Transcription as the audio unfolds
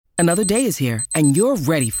Another day is here, and you're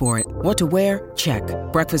ready for it. What to wear? Check.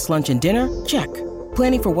 Breakfast, lunch, and dinner? Check.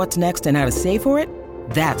 Planning for what's next and how to save for it?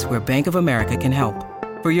 That's where Bank of America can help.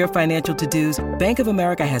 For your financial to-dos, Bank of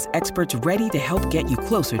America has experts ready to help get you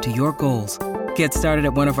closer to your goals. Get started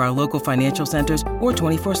at one of our local financial centers or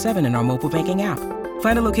 24/7 in our mobile banking app.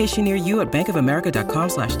 Find a location near you at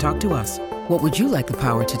bankofamerica.com/talktous. What would you like the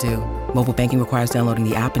power to do? Mobile banking requires downloading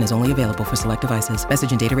the app and is only available for select devices.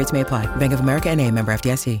 Message and data rates may apply. Bank of America N.A., member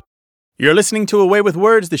FDIC. You're listening to Away with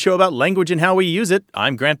Words, the show about language and how we use it.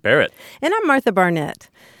 I'm Grant Barrett. And I'm Martha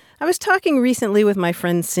Barnett. I was talking recently with my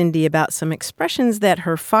friend Cindy about some expressions that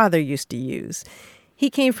her father used to use.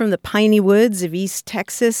 He came from the piney woods of East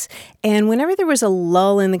Texas, and whenever there was a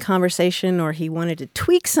lull in the conversation or he wanted to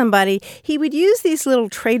tweak somebody, he would use these little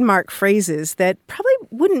trademark phrases that probably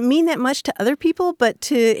wouldn't mean that much to other people, but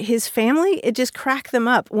to his family, it just cracked them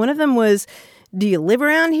up. One of them was, "Do you live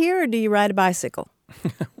around here or do you ride a bicycle?"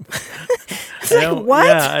 It's like, what?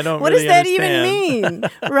 Yeah, I don't what really does that understand. even mean?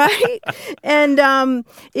 Right? And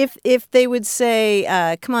if they would say,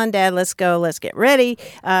 "Come on, Dad, let's go, let's get ready,"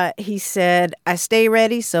 he said, "I stay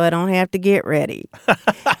ready so I don't have to get ready."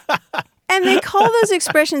 And they call those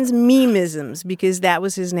expressions memeisms because that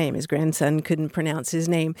was his name. His grandson couldn't pronounce his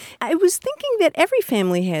name. I was thinking that every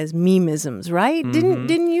family has memeisms, right? Mm-hmm.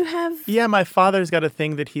 Didn't you have? Yeah, my father's got a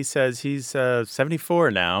thing that he says. He's 74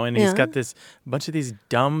 now, and he's got this bunch of these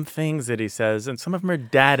dumb things that he says, and some of them are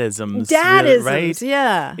dadisms. Dadisms, right?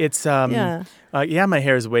 Yeah. It's, Yeah. my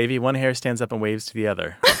hair is wavy. One hair stands up and waves to the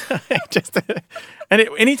other.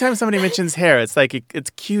 Anytime somebody mentions hair, it's like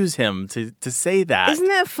it cues him to say that. Isn't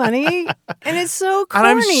that funny? And it's so corny.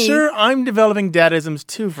 And I'm sure I'm developing dadisms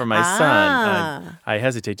too for my son. I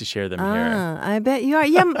hesitate to share them here. I bet you are.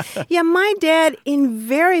 Yeah, my dad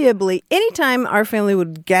invariably, anytime our family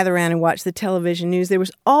would gather around and watch the television news, there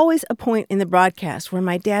was always a point in the broadcast where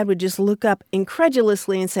my dad would just look up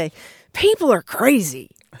incredulously and say, "People are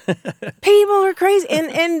crazy." People are crazy.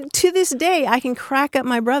 And to this day, I can crack up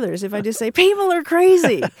my brothers if I just say, "People are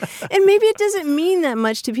crazy." And maybe it doesn't mean that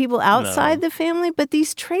much to people outside the family, but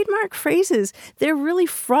these trademark phrases, they're really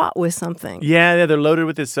fraught with something. Yeah, they're loaded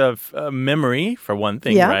with this memory, for one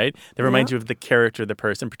thing, right? They remind you of the character of the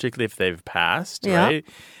person, particularly if they've passed, right?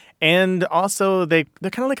 And also, they're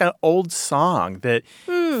kind of like an old song that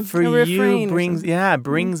for you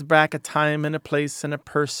brings back a time and a place and a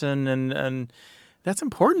person and that's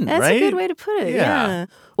important, right? That's a good way to put it, yeah.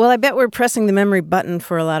 Well, I bet we're pressing the memory button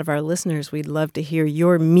for a lot of our listeners. We'd love to hear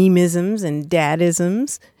your memeisms and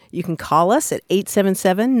dadisms. You can call us at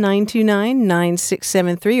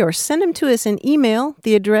 877-929-9673 or send them to us in email.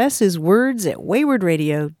 The address is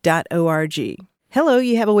words@waywardradio.org. Hello,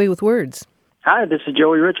 you have a way with words. Hi, this is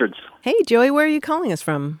Joey Richards. Hey, Joey, where are you calling us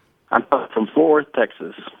from? I'm from Fort Worth,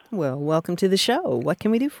 Texas. Well, welcome to the show. What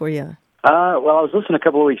can we do for you? Well, I was listening a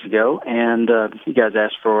couple of weeks ago, and you guys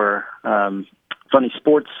asked for funny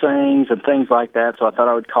sports sayings and things like that, so I thought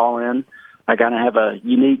I would call in. I kind of have a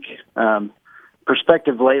unique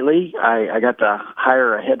perspective lately. I got to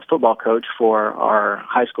hire a head football coach for our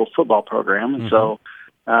high school football program, and so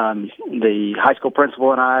the high school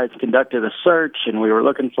principal and I conducted a search, and we were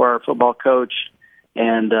looking for our football coach,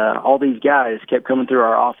 and all these guys kept coming through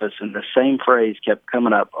our office, and the same phrase kept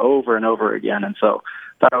coming up over and over again, and so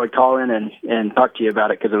thought I would call in and talk to you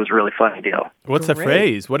about it because it was a really funny deal. What's the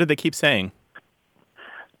phrase? What did they keep saying?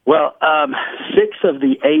 Well, 6 of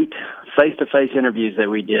the 8 face-to-face interviews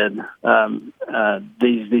that we did,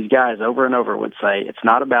 these guys over and over would say, "It's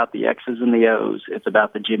not about the X's and the O's, it's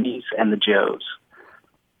about the Jimmies and the Joes."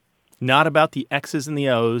 Not about the X's and the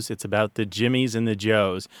O's, it's about the Jimmies and the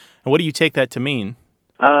Joes. And what do you take that to mean?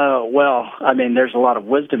 Well, I mean, there's a lot of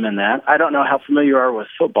wisdom in that. I don't know how familiar you are with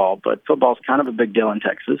football, but football's kind of a big deal in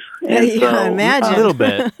Texas. And yeah, I imagine. A little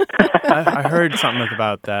bit. I heard something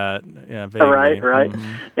about that. Yeah, vaguely. Right.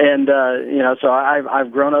 Mm-hmm. And, so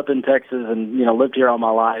I've grown up in Texas and, lived here all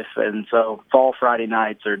my life. And so fall Friday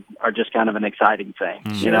nights are just kind of an exciting thing,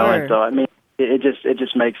 Sure. And so, I mean, it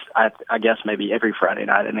just makes, I guess, maybe every Friday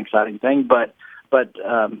night an exciting thing. But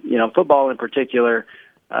football in particular,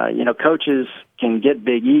 coaches can get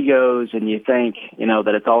big egos and you think,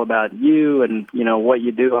 that it's all about you and, what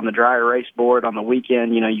you do on the dry erase board on the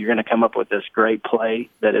weekend. You're going to come up with this great play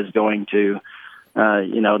that is going to,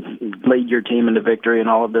 lead your team into victory and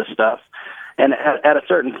all of this stuff. And at a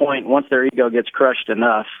certain point, once their ego gets crushed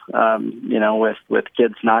enough, with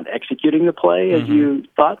kids not executing the play as you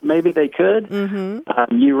thought maybe they could,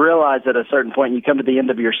 you realize at a certain point you come to the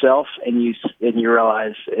end of yourself, and you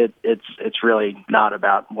realize it's really not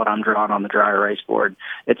about what I'm drawing on the dry erase board.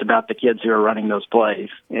 It's about the kids who are running those plays.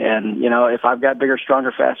 And if I've got bigger,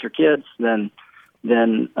 stronger, faster kids, then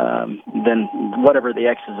then whatever the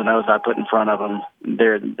X's and O's I put in front of them,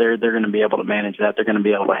 they're going to be able to manage that. They're going to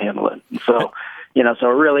be able to handle it. So, so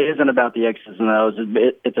it really isn't about the X's and O's.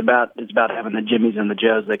 It's about having the Jimmies and the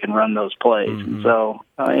Joes that can run those plays. Mm-hmm. And so,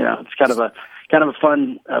 it's kind of a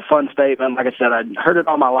fun statement. Like I said, I'd heard it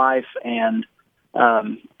all my life, and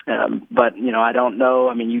but I don't know.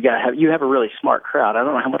 I mean, you have a really smart crowd. I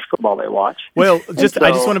don't know how much football they watch. Well, I just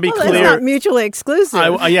want to be clear. It's not mutually exclusive.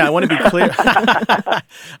 I want to be clear.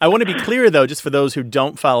 I want to be clear, though, just for those who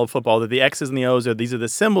don't follow football, that the X's and the O's these are the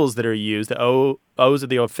symbols that are used. The O's are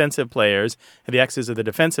the offensive players, and the X's are the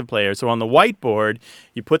defensive players. So on the whiteboard,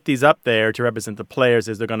 you put these up there to represent the players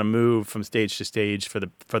as they're going to move from stage to stage for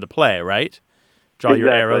the play, right? Draw your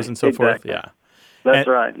arrows and so forth. Yeah. That's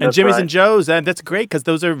right. And Jimmy's and Joe's, that's great because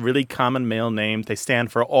those are really common male names. They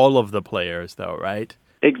stand for all of the players, though, right?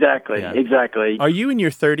 Exactly. Yeah. Exactly. Are you in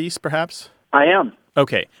your 30s, perhaps? I am.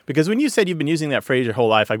 Okay, because when you said you've been using that phrase your whole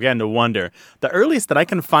life, I began to wonder. The earliest that I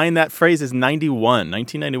can find that phrase is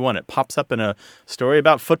 1991. It pops up in a story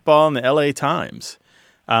about football in the LA Times.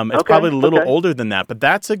 It's probably a little older than that, but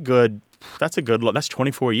that's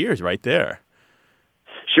 24 years right there.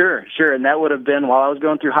 Sure, and that would have been while I was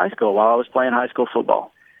going through high school, while I was playing high school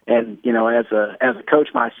football. And as a coach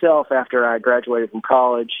myself, after I graduated from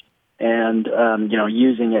college, and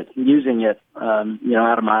using it,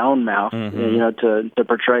 out of my own mouth, mm-hmm. to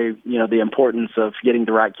portray the importance of getting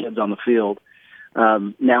the right kids on the field.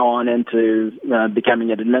 Now on into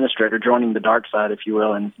becoming an administrator, joining the dark side, if you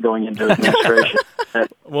will, and going into administration.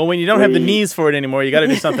 Well, when you don't have the knees for it anymore, you got to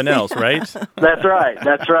do something else, right? That's right,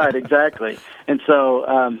 exactly. And so,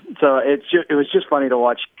 it was just funny to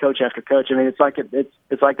watch coach after coach. I mean, it's like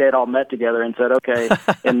they had all met together and said, okay,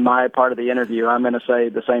 in my part of the interview, I'm going to say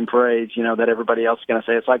the same phrase, that everybody else is going to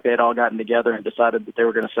say. It's like they had all gotten together and decided that they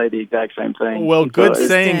were going to say the exact same thing. Well, good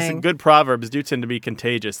sayings and good proverbs do tend to be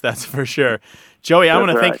contagious, that's for sure. Joey, I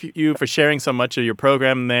want to thank you for sharing so much of your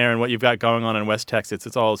program there and what you've got going on in West Texas.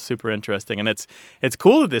 It's all super interesting. And it's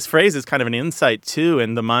cool that this phrase is kind of an insight, too,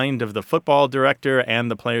 in the mind of the football director and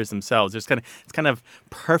the players themselves. It's kind of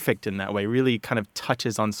perfect in that way, really kind of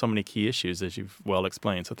touches on so many key issues, as you've well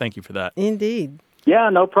explained. So thank you for that. Indeed. Yeah,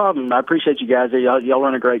 no problem. I appreciate you guys. Y'all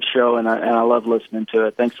run a great show, and I love listening to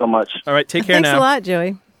it. Thanks so much. All right, take care Thanks now. Thanks a lot,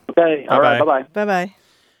 Joey. Okay, all right, bye-bye. Bye-bye.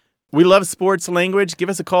 We love sports language. Give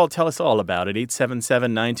us a call. Tell us all about it.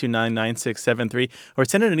 877-929-9673. Or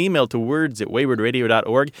send in an email to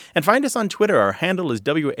words@waywardradio.org. And find us on Twitter. Our handle is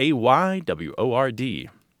WAYWORD.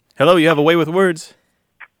 Hello, you have a way with words.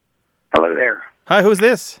 Hello there. Hi, who's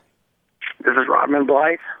this? This is Robin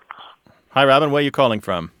Blythe. Hi, Robin. Where are you calling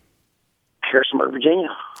from? Harrisonburg,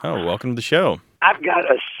 Virginia. Oh, welcome to the show. I've got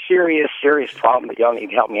a serious problem that y'all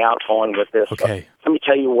need to help me out on with this. Okay. Let me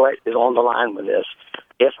tell you what is on the line with this.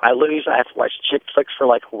 If I lose, I have to watch chick flicks for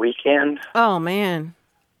like a weekend. Oh, man.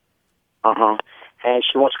 Uh-huh. And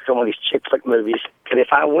she wants to film one of these chick flick movies. Because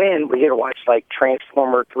if I win, we get to watch like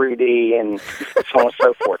Transformer 3D and so on and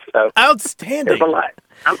so forth. So outstanding. There's a lot.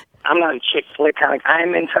 I'm not a chick flick kind of guy.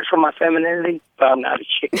 I'm in touch with my femininity, but I'm not a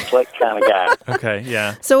chick flick kind of guy. Okay,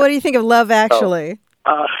 yeah. So what do you think of Love Actually?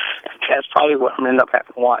 That's probably what I'm going to end up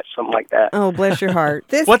having to watch, something like that. Oh, bless your heart.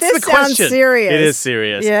 What's this the question? Sounds serious. It is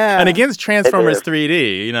serious. Yeah. And against Transformers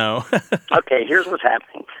 3D, Okay, here's what's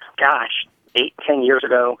happening. Gosh, 8-10 years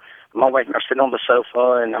ago, my wife and I were sitting on the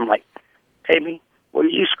sofa, and I'm like, baby, will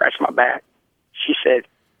you scratch my back? She said,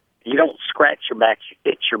 you don't scratch your back, you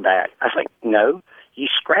itch your back. I was like, no, you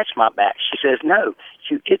scratch my back. She says, no,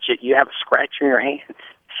 you itch it. You have a scratch in your hand.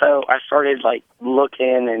 So I started,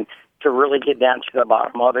 looking and to really get down to the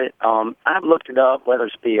bottom of it. I've looked it up, whether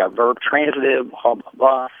it's be a verb transitive, blah, blah,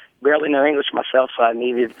 blah. Barely know English myself, so I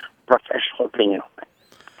needed professional opinion on it.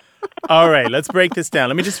 All right, let's break this down.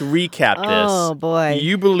 Let me just recap this. Oh, boy.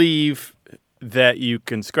 You believe that you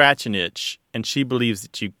can scratch an itch, and she believes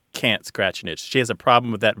that you can't scratch an itch. She has a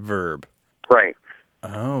problem with that verb. Right.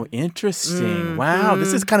 Oh, interesting. Wow,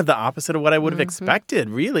 this is kind of the opposite of what I would have expected,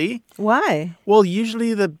 really. Why? Well,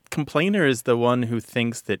 usually the complainer is the one who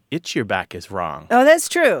thinks that itch your back is wrong. Oh, that's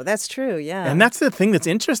true. That's true, yeah. And that's the thing that's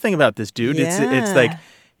interesting about this, dude. Yeah. It's like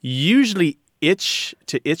usually itch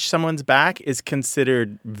someone's back is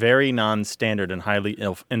considered very non-standard and highly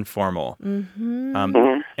informal.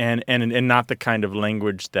 And not the kind of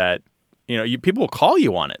language that people will call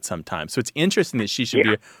you on it sometimes. So it's interesting that she should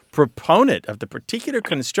be a proponent of the particular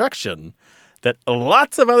construction that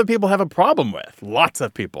lots of other people have a problem with. Lots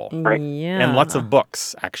of people. Right. Yeah. And lots of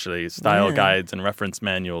books, actually, style guides and reference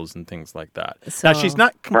manuals and things like that. Now, she's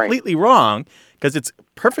not completely wrong because it's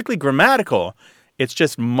perfectly grammatical. It's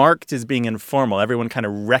just marked as being informal. Everyone kind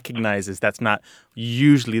of recognizes that's not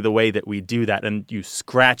usually the way that we do that. And you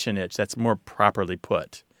scratch an itch. That's more properly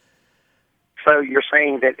put. So you're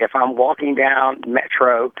saying that if I'm walking down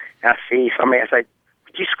Metro and I see somebody, I say,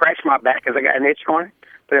 "Would you scratch my back because I got an itch on it?"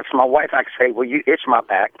 But if it's my wife, I can say, "Well, you itch my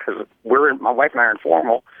back," because my wife and I are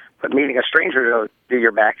informal. But meeting a stranger to do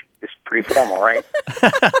your back is pretty formal, right?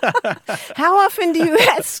 How often do you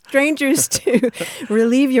ask strangers to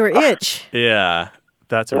relieve your itch? Yeah,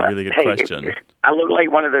 that's a really good question. I look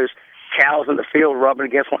like one of those cows in the field rubbing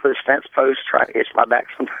against one of those fence posts trying to itch my back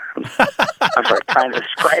sometimes. I'm sorry, trying to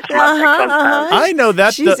scratch my back sometimes. I know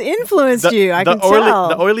that. She's influenced you, I can tell.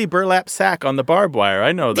 The oily burlap sack on the barbed wire.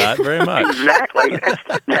 I know that very much. Exactly.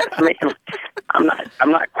 That's me. I'm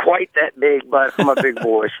not quite that big, but I'm a big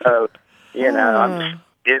boy, so,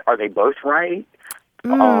 are they both right?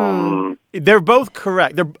 They're both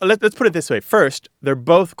correct. Let's put it this way. First, they're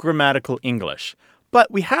both grammatical English. But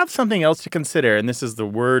we have something else to consider, and this is the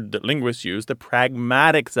word that linguists use, the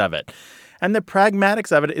pragmatics of it. And the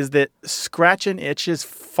pragmatics of it is that scratch and itch is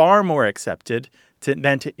far more accepted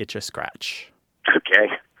than to itch a scratch. Okay.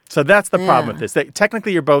 So that's the problem with this.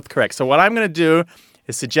 Technically, you're both correct. So what I'm going to do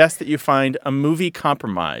is suggest that you find a movie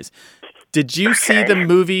compromise. Did you see the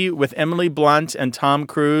movie with Emily Blunt and Tom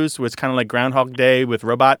Cruise, which is kind of like Groundhog Day with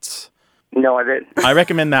robots? No, I didn't. I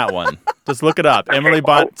recommend that one. Just look it up. Emily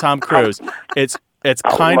Blunt, Tom Cruise. It's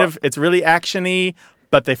really action-y,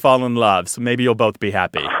 but they fall in love. So maybe you'll both be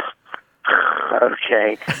happy.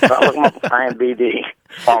 Okay. So I'll look them up on IMDb.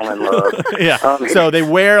 Fall in love. Yeah. So they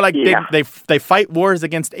wear big, they fight wars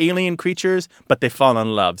against alien creatures, but they fall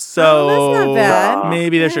in love. So that's not bad.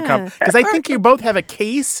 Maybe there should come. Because I think you both have a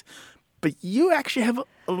case, but you actually have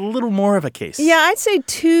a little more of a case. Yeah, I'd say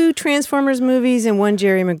 2 Transformers movies and 1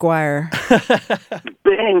 Jerry Maguire.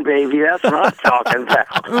 Bang, baby. That's what I'm talking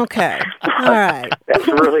about. Okay. All right. That's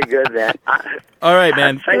really good, then. All right,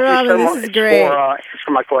 man. Thank Robin, you so this much is great.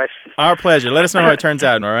 for my question. Our pleasure. Let us know how it turns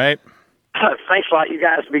out, all right? Thanks a lot. You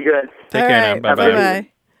guys be good. Take care now. Bye-bye. Bye-bye.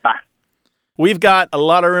 Bye. We've got a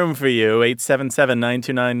lot of room for you.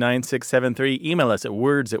 877-929-9673. Email us at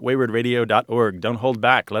words@waywardradio.org. Don't hold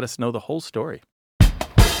back. Let us know the whole story.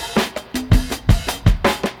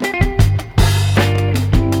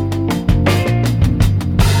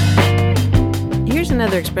 Here's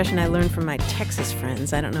another expression I learned from my Texas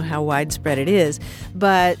friends. I don't know how widespread it is,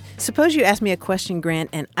 but suppose you ask me a question,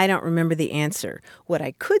 Grant, and I don't remember the answer. What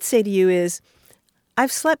I could say to you is,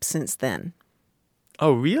 I've slept since then.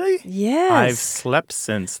 Oh, really? Yes. I've slept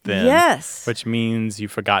since then. Yes. Which means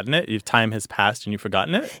you've forgotten it? Time has passed and you've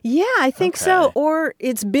forgotten it? Yeah, I think so. Or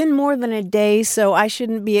it's been more than a day, so I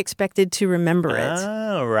shouldn't be expected to remember it.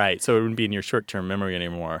 Oh, right. So it wouldn't be in your short-term memory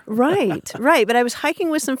anymore. Right. But I was hiking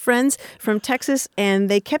with some friends from Texas, and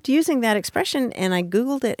they kept using that expression, and I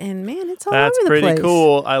Googled it, and man, it's all over the place. That's pretty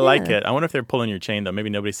cool. I like it. I wonder if they're pulling your chain, though. Maybe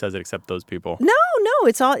nobody says it except those people. No,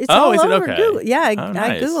 it's all is over it? Okay. Google. Yeah, I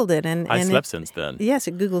nice. Googled it. And I slept since then. Yes,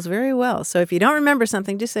 it Googles very well. So if you don't remember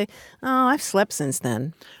something, just say, "Oh, I've slept since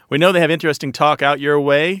then." We know they have interesting talk out your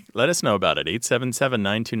way. Let us know about it.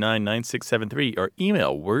 877-929-9673 or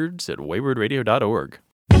email words@waywardradio.org.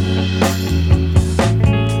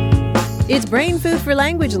 It's brain food for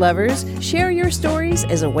language lovers. Share your stories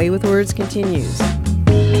as A Way with Words continues.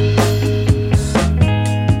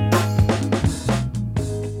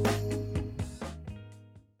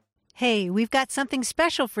 Hey, we've got something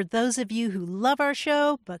special for those of you who love our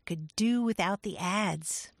show but could do without the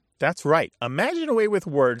ads. That's right. Imagine A Way with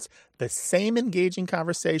Words, the same engaging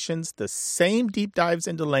conversations, the same deep dives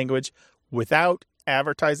into language without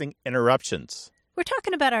advertising interruptions. We're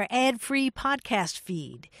talking about our ad-free podcast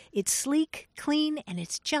feed. It's sleek, clean, and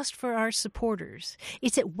it's just for our supporters.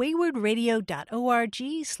 It's at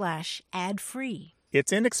waywardradio.org/ad-free.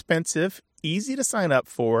 It's inexpensive, easy to sign up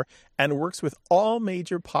for, and works with all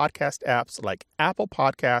major podcast apps like Apple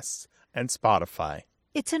Podcasts and Spotify.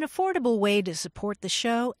 It's an affordable way to support the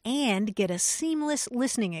show and get a seamless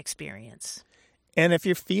listening experience. And if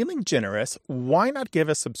you're feeling generous, why not give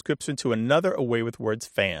a subscription to another A Way with Words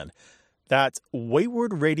fan? That's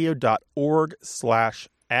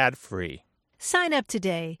waywardradio.org/ad-free. Sign up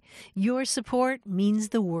today. Your support means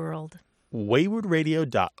the world.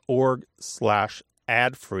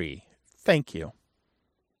 waywardradio.org/ad-free. Thank you.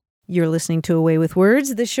 You're listening to A Way with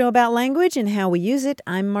Words, the show about language and how we use it.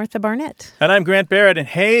 I'm Martha Barnett. And I'm Grant Barrett. And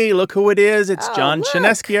hey, look who it is. It's John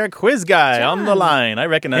Chinesky, our quiz guy, on the line. I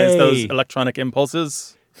recognize those electronic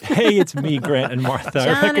impulses. Hey, it's me, Grant and Martha. John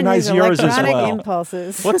I recognize and his yours as electronic well.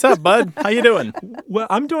 impulses. What's up, bud? How you doing? Well,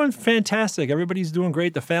 I'm doing fantastic. Everybody's doing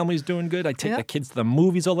great. The family's doing good. I take the kids to the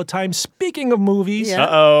movies all the time. Speaking of movies,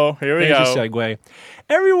 Uh-oh, here we there's go. a segue.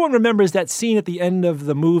 Everyone remembers that scene at the end of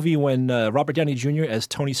the movie when Robert Downey Jr. as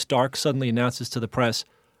Tony Stark suddenly announces to the press,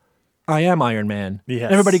 I am Iron Man.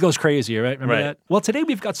 Yes. Everybody goes crazy, right? Remember Right. that? Well, today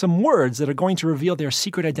we've got some words that are going to reveal their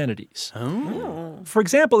secret identities. Oh. For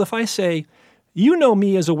example, if I say, you know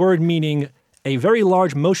me as a word meaning a very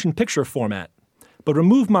large motion picture format, but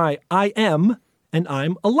remove my I am and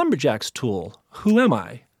I'm a lumberjack's tool. Who am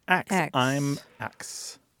I? Axe. Axe. I'm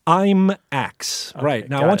Axe. I'm Axe. Right.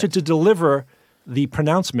 Now, I got want you it. to deliver the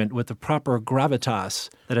pronouncement with the proper gravitas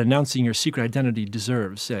that announcing your secret identity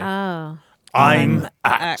deserves. Say, Oh. I'm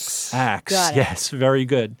Axe. Axe. Got it. Yes, very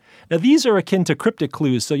good. Now, these are akin to cryptic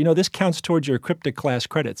clues, so, this counts towards your cryptic class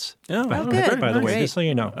credits. Oh, good. By the way, Great. just so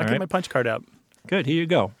you know. I'll all get right? my punch card out. Good, here you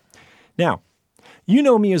go. Now, you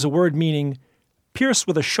know me as a word meaning pierce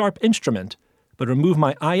with a sharp instrument, but remove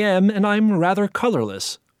my I am and I'm rather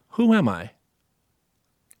colorless. Who am I?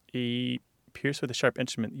 Pierce with a sharp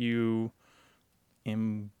instrument. You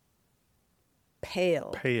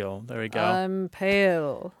Pale. impale. There we go. I'm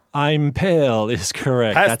pale. I'm pale is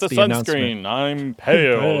correct. Past That's the the announcement. sunscreen. I'm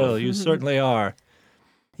pale. Pale, you certainly are.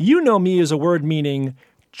 You know me as a word meaning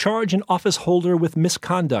charge an office holder with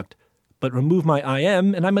misconduct, but remove my I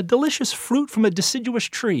am and I'm a delicious fruit from a deciduous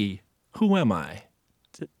tree. Who am I?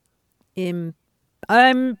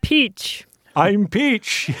 I'm Peach. I'm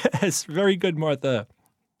Peach. Yes, very good, Martha.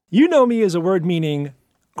 You know me as a word meaning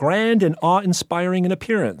grand and awe-inspiring in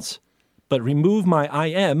appearance, but remove my I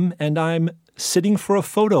am and I'm sitting for a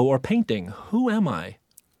photo or painting. Who am I?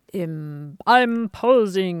 I'm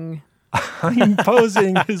posing. I'm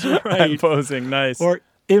posing is I'm right. posing. Nice. Or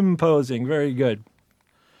imposing. Very good.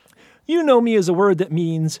 You know me as a word that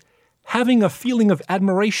means having a feeling of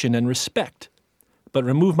admiration and respect, but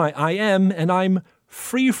remove my I am and I'm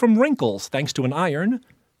free from wrinkles thanks to an iron.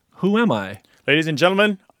 Who am I? Ladies and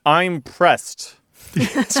gentlemen, I'm pressed.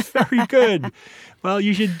 That's very good. Well,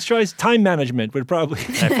 you should try time management. Would probably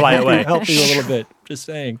I fly away. help you a little bit. Just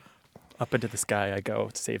saying. Up into the sky I go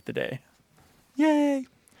to save the day. Yay.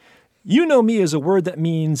 You know me as a word that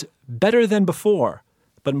means better than before,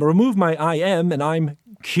 but remove my I am and I'm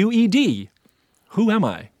QED. Who am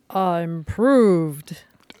I? I'm proved.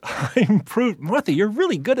 I'm proved. Martha, you're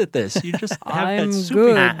really good at this. You just have I'm that super.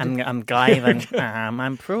 good. I'm Glyven.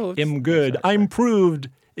 I'm proved. I'm good. I'm proved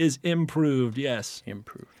is improved. Yes.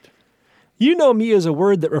 Improved. You know me as a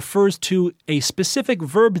word that refers to a specific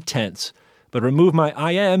verb tense, but remove my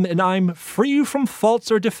I am and I'm free from faults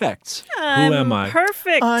or defects. Who am I?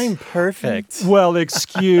 Perfect. I'm perfect. Well,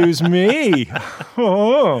 excuse me.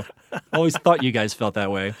 Oh, always thought you guys felt that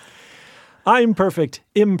way. I'm perfect,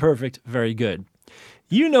 imperfect, very good.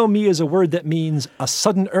 You know me as a word that means a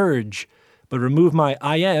sudden urge, but remove my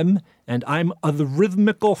I am and I'm a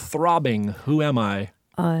rhythmical throbbing. Who am I?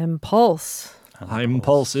 I'm pulse. I'm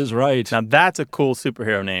Pulse is right. Now that's a cool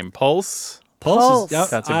superhero name. Pulse. Pulse.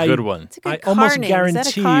 That's a good one. It's a good I car almost name. Is that a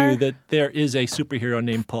guarantee car? you that there is a superhero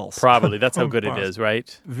named Pulse. Probably. That's how good it Pulse. is,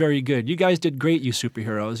 right? Very good. You guys did great, you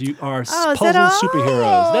superheroes. You are Oh, is that puzzle all?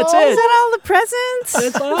 superheroes. That's Oh, it. Is that all the presents?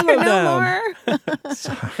 That's all of No them. more?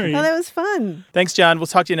 Sorry. Oh, that was fun. Thanks, John. We'll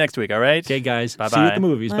talk to you next week, all right? Okay, guys. Bye-bye. See you at the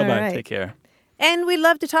movies. All Bye-bye. right. Take care. And we'd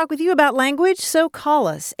love to talk with you about language, so call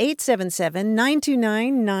us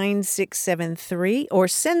 877-929-9673 or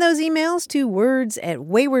send those emails to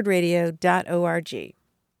words@waywardradio.org.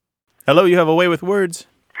 Hello, you have a way with words.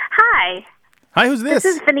 Hi, Hi, who's this?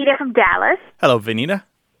 this is Vanita from Dallas. Hello, Vanita.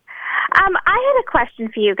 I had a question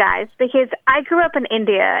for you guys because I grew up in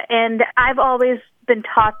India and I've always been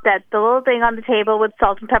taught that the little thing on the table with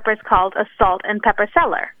salt and pepper is called a salt and pepper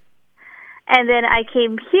cellar. And then I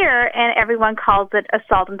came here and everyone calls it a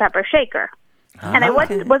salt and pepper shaker. And I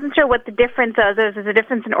wasn't sure what the difference was. Is there a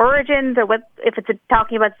difference in origins or what if it's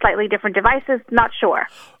talking about slightly different devices? Not sure.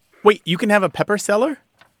 Wait, you can have a pepper cellar?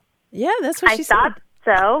 Yeah, that's what I she thought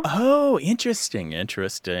said. so. Oh, interesting.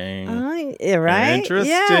 Right? Interesting.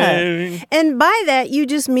 Yeah. And by that, you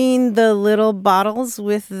just mean the little bottles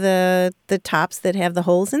with the tops that have the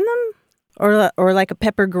holes in them? Or like a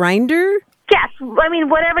pepper grinder? Yes, I mean,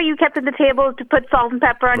 whatever you kept at the table to put salt and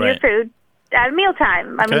pepper on your Right. food at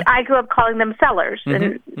mealtime. I mean, Okay. I grew up calling them cellars.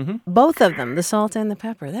 And Both of them, the salt and the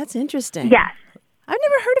pepper. That's interesting. yes. I've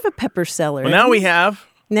never heard of a pepper cellar. Well, now we have.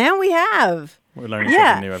 Now we have. We're learning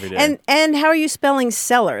Yeah. something new every day. And how are you spelling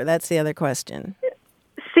cellar? That's the other question.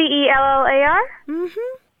 CELLAR?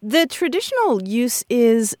 The traditional use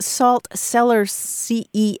is salt cellar,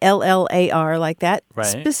 cellar, like that, Right.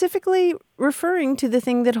 specifically referring to the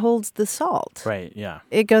thing that holds the salt. Right, yeah.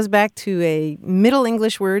 It goes back to a Middle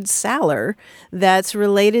English word, salar, that's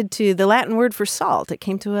related to the Latin word for salt. It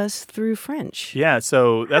came to us through French. Yeah,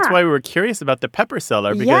 so that's why we were curious about the pepper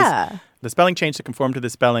cellar, because the spelling changed to conform to the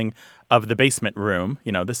spelling of the basement room,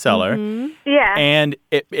 the cellar. Mm-hmm. Yeah. And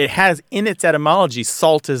it has in its etymology,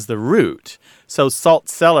 salt is the root. So salt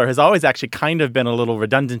cellar has always actually kind of been a little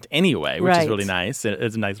redundant anyway, which is really nice.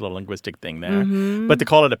 It's a nice little linguistic thing there. Mm-hmm. But to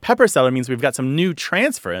call it a pepper cellar means we've got some new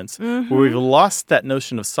transference where we've lost that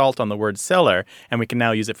notion of salt on the word cellar, and we can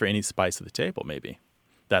now use it for any spice of the table, maybe.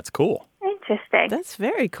 That's cool. Interesting. That's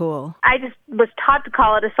very cool. I just was taught to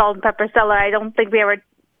call it a salt and pepper cellar. I don't think we ever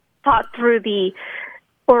thought through the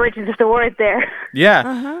origins of the word there.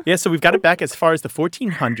 Yeah. Yeah, so we've got it back as far as the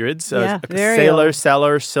 1400s. Very sailor, old.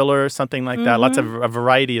 cellar, siller, something like that. Lots of a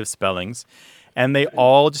variety of spellings. And they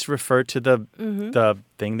all just refer to the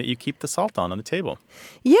thing that you keep the salt on the table.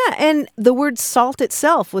 Yeah, and the word salt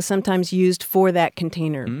itself was sometimes used for that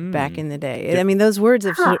container back in the day. I mean, those words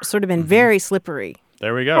have sort of been very slippery.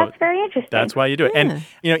 There we go. That's very interesting. That's why you do it. And,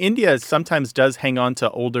 India sometimes does hang on to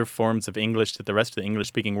older forms of English that the rest of the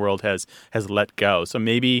English-speaking world has let go. So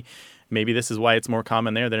maybe this is why it's more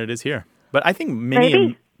common there than it is here. But I think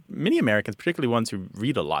many Americans, particularly ones who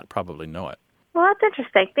read a lot, probably know it. Well, that's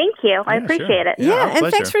interesting. Thank you. I appreciate it. Yeah, and pleasure.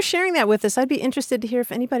 thanks for sharing that with us. I'd be interested to hear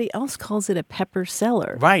if anybody else calls it a pepper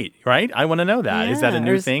cellar. Right. I want to know that. Is that a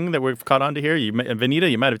new Yeah, thing that we've caught on to here? Vanita,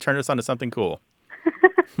 you might have turned us on to something cool.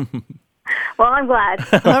 Well, I'm glad.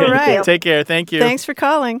 All right. Take care. Thank you. Thanks for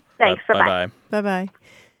calling. Thanks. Bye-bye. Bye-bye. Bye-bye.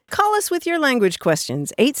 Call us with your language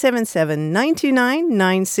questions,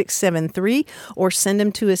 877-929-9673, or send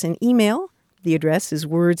them to us in email. The address is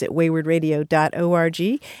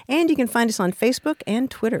words@waywardradio.org, and you can find us on Facebook and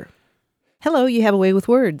Twitter. Hello, you have a way with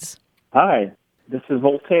words. Hi, this is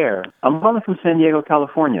Voltaire. I'm calling from San Diego,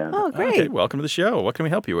 California. Oh, great. Okay, welcome to the show. What can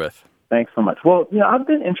we help you with? Thanks so much. Well, I've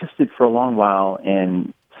been interested for a long while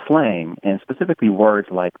in slang, and specifically words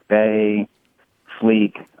like bay,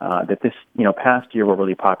 fleek, that this, past year were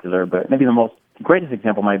really popular, but maybe the greatest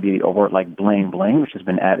example might be a word like bling bling, which has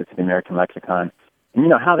been added to the American lexicon. And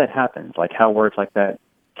how that happens, like how words like that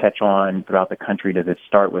catch on throughout the country. Does it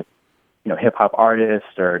start with, hip-hop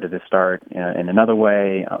artists, or does it start in another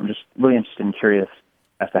way? I'm just really interested and curious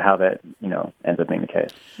as to how that, ends up being the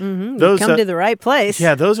case. Mm-hmm. You come to the right place.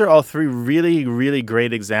 Yeah, those are all three really, really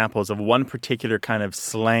great examples of one particular kind of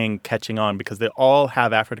slang catching on, because they all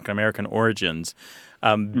have African-American origins.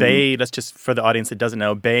 Bae, that's just for the audience that doesn't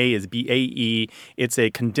know, bae is B-A-E. It's a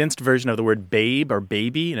condensed version of the word babe or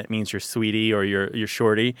baby, and it means your sweetie or your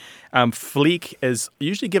shorty. Fleek is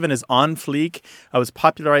usually given as on fleek. It was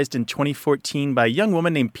popularized in 2014 by a young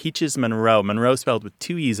woman named Peaches Monroe. Monroe spelled with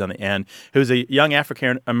two E's on the end, who's a young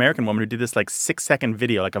African-American woman who did this 6-second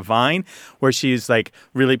video, like a Vine, where she's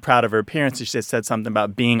really proud of her appearance. She just said something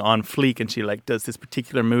about being on fleek, and she does this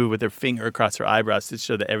particular move with her finger across her eyebrows to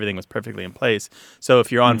show that everything was perfectly in place. So if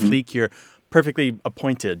you're on fleek, you're perfectly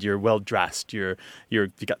appointed, you're well-dressed, you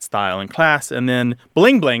got style and class. And then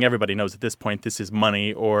bling bling, everybody knows at this point this is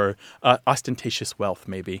money or ostentatious wealth,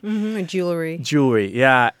 maybe. Mm-hmm, jewelry. Jewelry,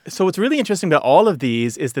 yeah. So what's really interesting about all of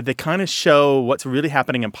these is that they kind of show what's really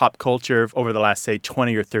happening in pop culture over the last, say,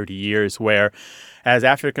 20 or 30 years, where as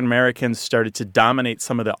African Americans started to dominate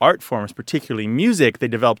some of the art forms, particularly music, they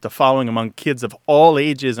developed a following among kids of all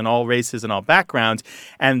ages and all races and all backgrounds.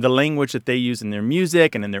 And the language that they use in their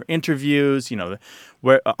music and in their interviews,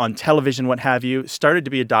 where on television, what have you, started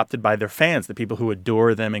to be adopted by their fans, the people who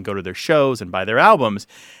adore them and go to their shows and buy their albums.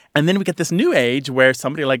 And then we get this new age where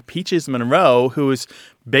somebody like Peaches Monroe, who was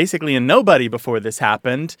basically a nobody before this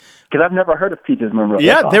happened. Because I've never heard of Peaches Monroe.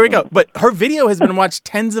 Yeah, there we go. But her video has been watched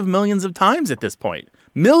tens of millions of times at this point.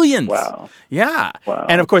 Millions. Wow. Yeah. Wow.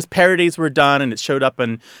 And of course, parodies were done, and it's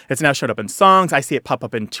now showed up in songs. I see it pop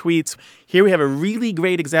up in tweets. Here we have a really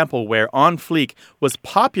great example where On Fleek was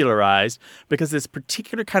popularized because this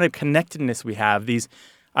particular kind of connectedness we have,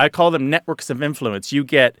 I call them networks of influence. You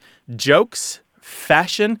get jokes,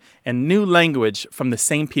 fashion, and new language from the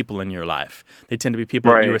same people in your life. They tend to be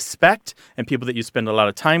people that you respect and people that you spend a lot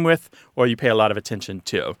of time with or you pay a lot of attention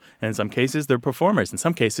to. And in some cases, they're performers. In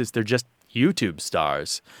some cases, they're just YouTube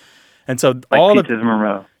stars. And so Peaches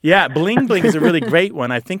Monroe. Yeah, Bling Bling is a really great one.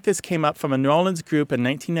 I think this came up from a New Orleans group in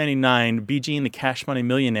 1999. BG and the Cash Money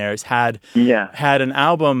Millionaires had an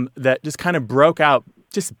album that just kind of broke out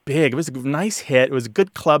just big. It was a nice hit. It was a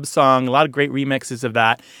good club song, a lot of great remixes of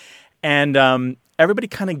that. And everybody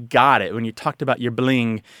kind of got it when you talked about your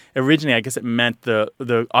bling. Originally, I guess it meant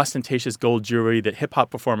the ostentatious gold jewelry that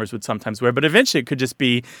hip-hop performers would sometimes wear. But eventually, it could just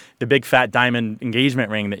be the big fat diamond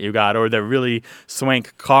engagement ring that you got, or the really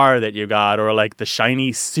swank car that you got, or like the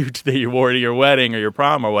shiny suit that you wore to your wedding or your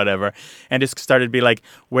prom or whatever. And it started to be like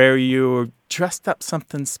where you dressed up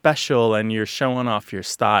something special and you're showing off your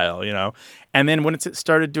style, you know? And then when it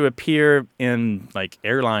started to appear in like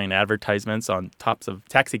airline advertisements on tops of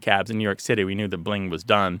taxi cabs in New York City, we knew the bling was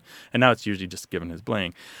done. And now it's usually just given his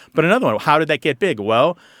bling. But another one, how did that get big?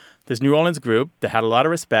 Well, this New Orleans group that had a lot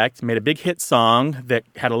of respect made a big hit song that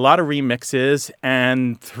had a lot of remixes,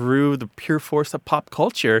 and through the pure force of pop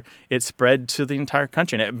culture, it spread to the entire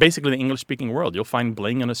country. And basically the English-speaking world. You'll find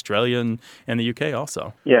bling in Australia and the UK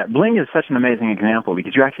also. Yeah, bling is such an amazing example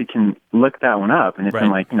because you actually can look that one up, and it's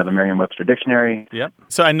in like, the Merriam-Webster dictionary. Yep.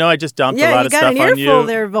 So I know I just dumped a lot of stuff on you. Yeah, you got an earful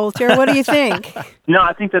there, Voltaire. What do you think? No,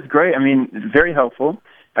 I think that's great. I mean, very helpful.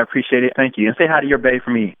 I appreciate it. Thank you. And say hi to your bae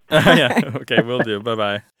for me. Yeah, okay, will do.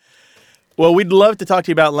 Bye-bye. Well, we'd love to talk to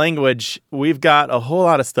you about language. We've got a whole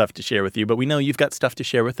lot of stuff to share with you, but we know you've got stuff to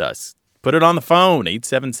share with us. Put it on the phone,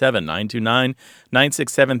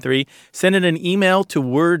 877-929-9673. Send it an email to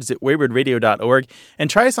words@waywardradio.org. And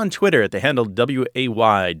try us on Twitter at the handle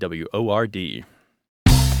WAYWORD.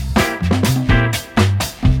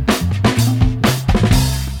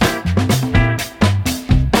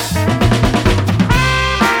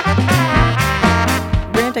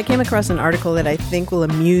 I came across an article that I think will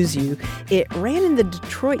amuse you. It ran in the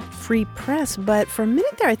Detroit Free Press, but for a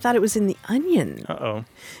minute there I thought it was in the Onion. Uh-oh.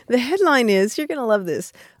 The headline is, you're going to love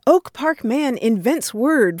this, Oak Park man invents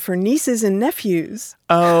word for nieces and nephews.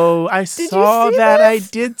 Oh, I saw that. I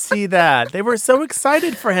did see that. They were so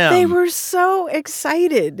excited for him. They were so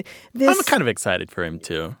excited. I'm kind of excited for him,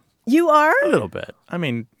 too. You are? A little bit. I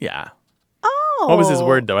mean, yeah. Oh. What was his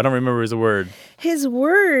word, though? I don't remember his word. His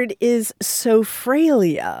word is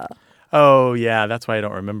sophralia. Oh, yeah. That's why I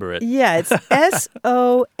don't remember it. Yeah, it's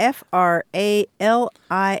Sofralia,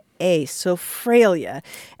 sophralia.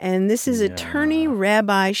 And this is attorney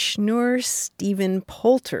Rabbi Schnur Stephen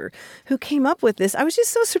Poulter, who came up with this. I was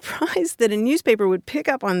just so surprised that a newspaper would pick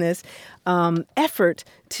up on this effort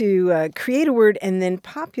to create a word and then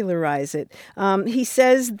popularize it. He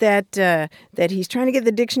says that he's trying to get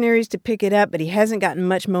the dictionaries to pick it up, but he hasn't gotten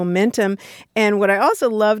much momentum. And what I also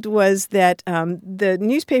loved was that the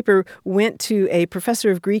newspaper went to a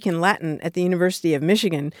professor of Greek and Latin at the University of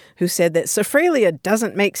Michigan who said that sophralia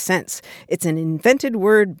doesn't make sense. It's an invented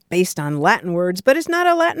word based on Latin words, but it's not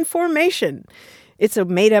a Latin formation. It's a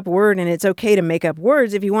made-up word, and it's okay to make up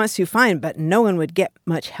words if he wants to, fine, but no one would get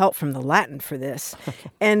much help from the Latin for this.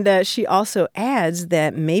 And she also adds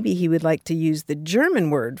that maybe he would like to use the German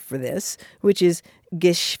word for this, which is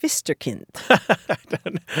Geschwisterkind.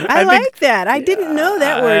 I like that. I didn't know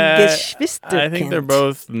that word, Geschwisterkind. I think they're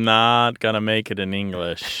both not going to make it in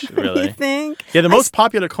English, really. You think? Yeah, the most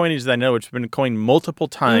popular coinage that I know, which has been coined multiple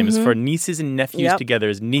times for nieces and nephews together,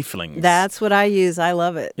 is nieflings. That's what I use. I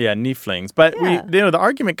love it. Yeah, nieflings. But the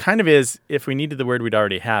argument kind of is, if we needed the word, we'd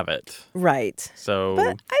already have it. Right.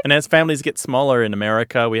 So, and as families get smaller in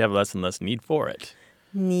America, we have less and less need for it.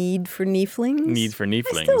 Need for nieflings? Need for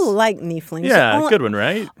nieflings. I still like nieflings. Yeah, good one,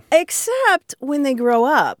 right? Except when they grow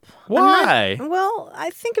up. Why? I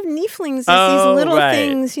think of nieflings as these little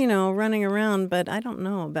things, running around, but I don't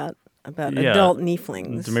know about adult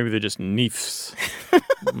nieflings. So maybe they're just niefs.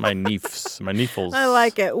 My niefs. My niefles. I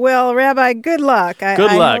like it. Well, Rabbi, good luck. Good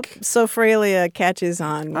luck. I hope sophralia catches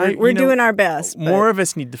on. We're doing our best. More of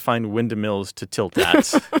us need to find windmills to tilt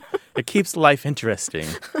at. It keeps life interesting.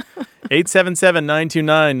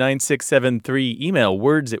 877-929-9673. Email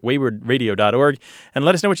words@waywardradio.org. And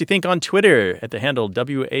let us know what you think on Twitter at the handle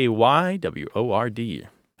WAYWORD.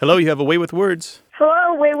 Hello, you have a Way with Words.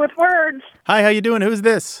 Hello, Way with Words. Hi, how you doing? Who's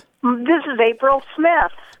this? This is April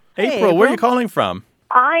Smith. April, where are you calling from?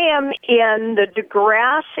 I am in the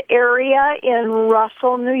DeGrasse area in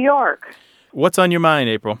Russell, New York. What's on your mind,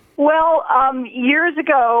 April? Well, years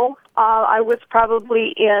ago, I was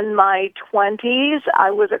probably in my 20s.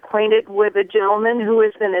 I was acquainted with a gentleman who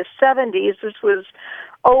was in his 70s. This was,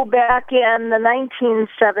 back in the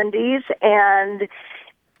 1970s. And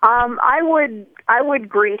I would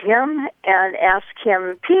greet him and ask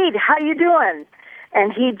him, Pete, how you doing?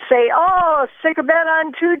 And he'd say, sick of bed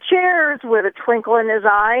on two chairs, with a twinkle in his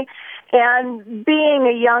eye. And being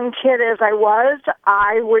a young kid as I was,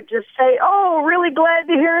 I would just say, really glad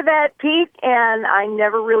to hear that, Pete. And I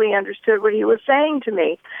never really understood what he was saying to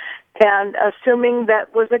me. And assuming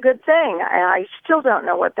that was a good thing, I still don't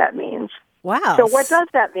know what that means. Wow. So what does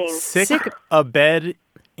that mean? Sick of bed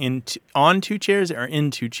on two chairs or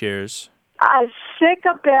in two chairs? sick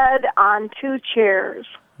abed on 2 chairs.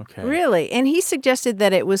 Okay. Really? And he suggested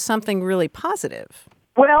that it was something really positive.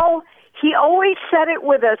 Well, he always said it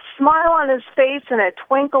with a smile on his face and a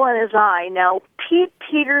twinkle in his eye. Now, Pete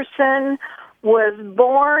Peterson was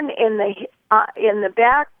born in the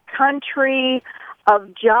back country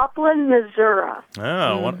of Joplin, Missouri.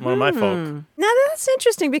 Oh, one of my folk. Now, that's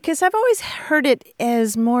interesting because I've always heard it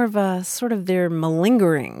as more of a sort of they're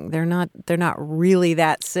malingering. They're not really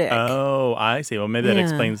that sick. Oh, I see. Well, maybe that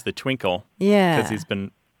explains the twinkle. Yeah. Because he's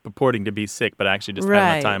been purporting to be sick, but actually just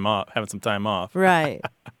having some time off. Right.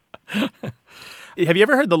 Have you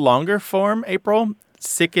ever heard the longer form, April?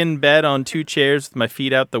 Sick in bed on 2 chairs with my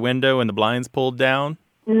feet out the window and the blinds pulled down?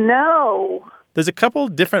 No. There's a couple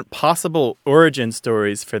different possible origin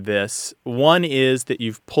stories for this. One is that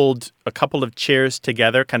you've pulled a couple of chairs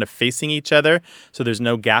together, kind of facing each other, so there's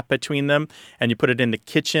no gap between them, and you put it in the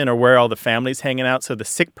kitchen or where all the family's hanging out so the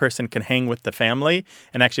sick person can hang with the family,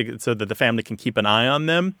 and actually so that the family can keep an eye on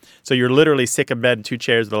them. So you're literally sick in bed in 2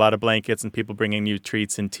 chairs with a lot of blankets and people bringing you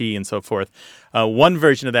treats and tea and so forth. One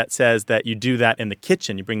version of that says that you do that in the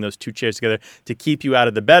kitchen. You bring those 2 chairs together to keep you out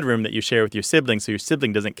of the bedroom that you share with your sibling so your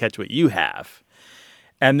sibling doesn't catch what you have.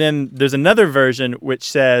 And then there's another version which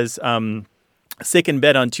says sick in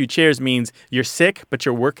bed on 2 chairs means you're sick, but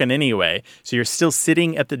you're working anyway. So you're still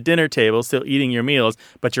sitting at the dinner table, still eating your meals,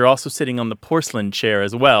 but you're also sitting on the porcelain chair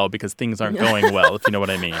as well because things aren't going well, if you know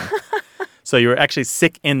what I mean. So you're actually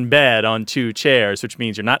sick in bed on 2 chairs, which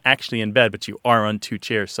means you're not actually in bed, but you are on 2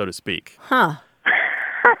 chairs, so to speak. Huh.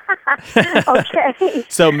 Okay.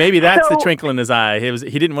 So maybe that's the twinkle in his eye.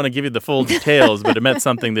 He didn't want to give you the full details, but it meant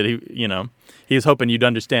something that he was hoping you'd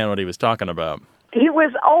understand what he was talking about. He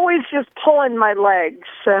was always just pulling my legs.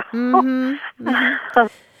 So.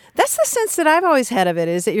 That's the sense that I've always had of it,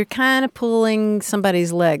 is that you're kind of pulling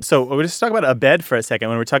somebody's legs. So we'll just talk about a bed for a second.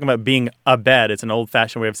 When we're talking about being a bed, it's an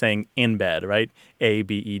old-fashioned way of saying in bed, right?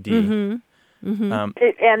 A-B-E-D. And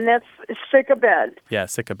that's sick abed. Yeah,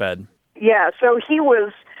 sick abed. Yeah, so he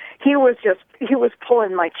was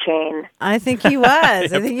pulling my chain. I think he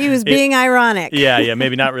was. I think he was being ironic. Yeah,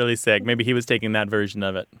 maybe not really sick. Maybe he was taking that version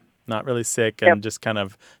of it. Not really sick and just kind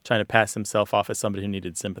of trying to pass himself off as somebody who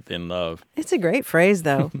needed sympathy and love. It's a great phrase,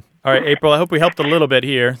 though. All right, April, I hope we helped a little bit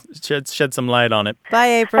here. Shed some light on it.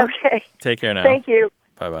 Bye, April. Okay. Take care now. Thank you.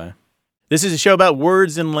 Bye-bye. This is a show about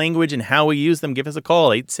words and language and how we use them. Give us a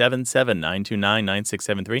call,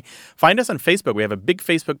 877-929-9673. Find us on Facebook. We have a big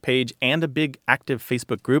Facebook page and a big active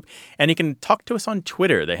Facebook group. And you can talk to us on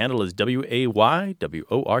Twitter. The handle is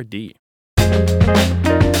WAYWORD.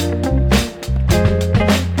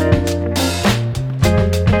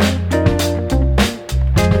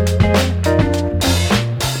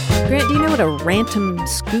 Grant, do you know what a rantum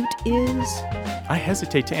scoot is? I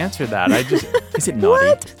hesitate to answer that. Is it naughty?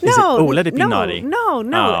 What? Let it be naughty. No.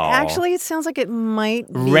 Oh. Actually, it sounds like it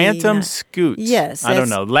might be. Rantum scoot. Yes. I don't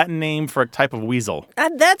know. Latin name for a type of weasel.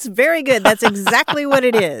 That's very good. That's exactly what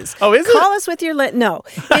it is. Oh, is it? Call us with your... No.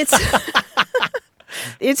 It's...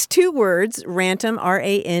 It's 2 words, rantum,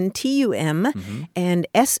 R-A-N-T-U-M, and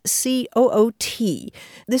S-C-O-O-T.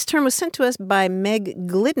 This term was sent to us by Meg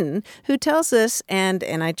Glidden, who tells us, and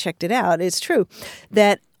I checked it out, it's true,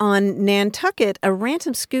 that on Nantucket, a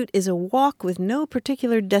rantum scoot is a walk with no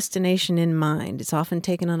particular destination in mind. It's often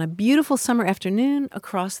taken on a beautiful summer afternoon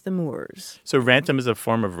across the moors. So rantum is a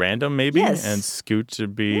form of random, maybe? Yes. And scoot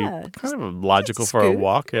should be kind of logical for a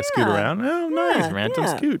walk. Yeah, scoot around. Oh, nice.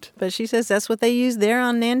 Rantum scoot. But she says that's what they use there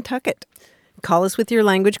on Nantucket. Call us with your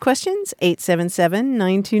language questions,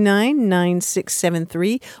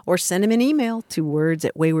 877-929-9673, or send them an email to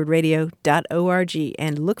words@waywardradio.org,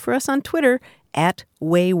 and look for us on Twitter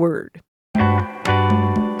 @Wayword.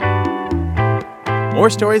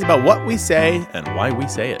 More stories about what we say and why we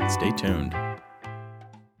say it. Stay tuned.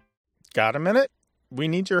 Got a minute? We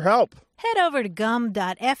need your help. Head over to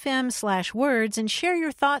gum.fm/words and share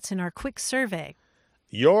your thoughts in our quick survey.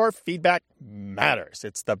 Your feedback matters.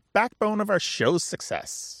 It's the backbone of our show's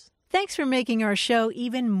success. Thanks for making our show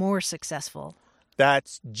even more successful.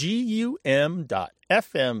 That's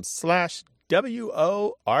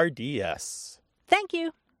gum.fm/WORDS. Thank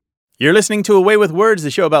you. You're listening to A Way with Words,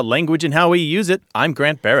 the show about language and how we use it. I'm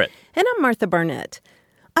Grant Barrett. And I'm Martha Barnett.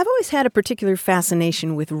 I've always had a particular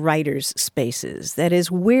fascination with writers' spaces. That is,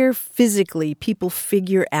 where physically people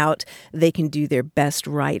figure out they can do their best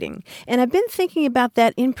writing. And I've been thinking about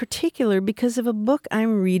that in particular because of a book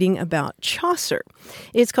I'm reading about Chaucer.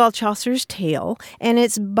 It's called Chaucer's Tale, and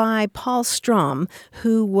it's by Paul Strom,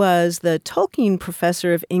 who was the Tolkien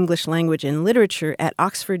Professor of English Language and Literature at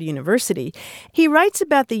Oxford University. He writes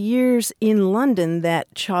about the years in London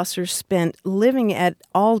that Chaucer spent living at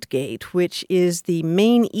Aldgate, which is the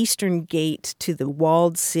main eastern gate to the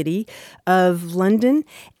walled city of London.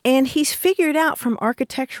 And he's figured out from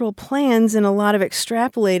architectural plans and a lot of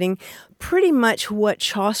extrapolating pretty much what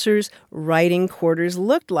Chaucer's writing quarters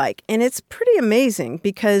looked like. And it's pretty amazing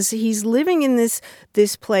because he's living in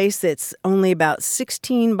this place that's only about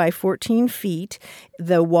 16 by 14 feet.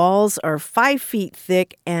 The walls are 5 feet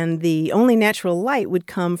thick, and the only natural light would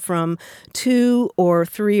come from 2 or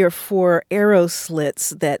 3 or 4 arrow slits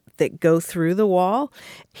that go through the wall.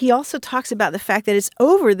 He also talks about the fact that it's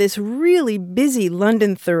over this really busy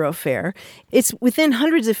London thoroughfare. It's within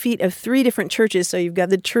hundreds of feet of 3 different churches, so you've got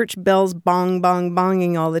the church bells bong, bong,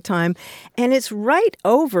 bonging all the time. And it's right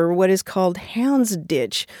over what is called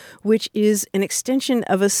Houndsditch, which is an extension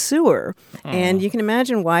of a sewer. And you can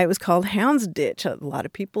imagine why it was called Houndsditch. A lot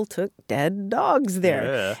of people took dead dogs there.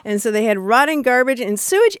 Yeah. And so they had rotting garbage and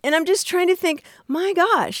sewage. And I'm just trying to think, my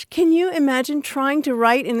gosh, can you imagine trying to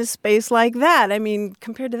write in a space like that? I mean,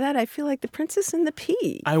 compared to that, I feel like The Princess and the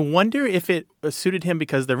Pea. I wonder if it suited him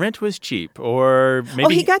because the rent was cheap, or maybe... Oh,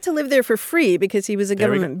 he got to live there for free because he was a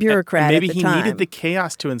government bureaucrat maybe at the time. Maybe he needed the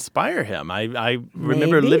chaos to inspire him. I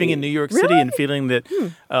remember living in New York City and feeling that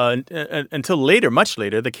until later, much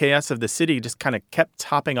later, the chaos of the city just kind of kept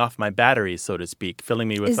topping off my batteries, so to speak, filling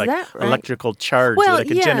me with electrical charge that I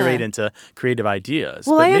could generate into creative ideas.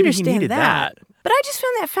 Well, but I maybe understand he needed that. But I just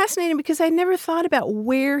found that fascinating because I never thought about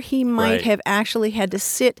where he might have actually had to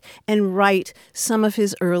sit and write some of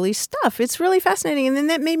his early stuff. It's really fascinating. And then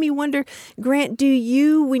that made me wonder, Grant, do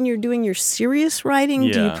you, when you're doing your serious writing,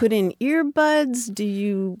 do you put in earbuds? Do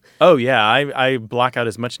you... Oh, yeah. I block out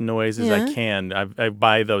as much noise as I can. I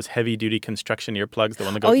buy those heavy-duty construction earplugs, the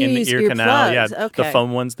one that go in the ear canal. Yeah, the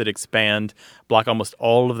foam ones that expand, block almost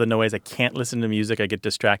all of the noise. I can't listen to music. I get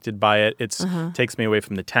distracted by it. It takes me away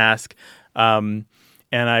from the task. And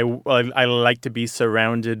I like to be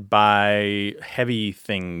surrounded by heavy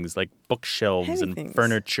things like bookshelves and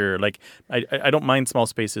furniture. Like I don't mind small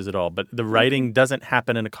spaces at all, but the writing doesn't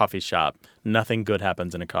happen in a coffee shop. Nothing good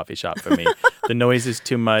happens in a coffee shop for me. The noise is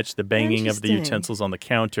too much. The banging of the utensils on the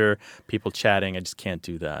counter, people chatting. I just can't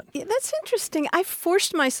do that. Yeah, that's interesting. I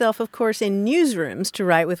forced myself, of course, in newsrooms to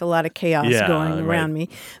write with a lot of chaos going around me.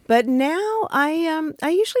 But now I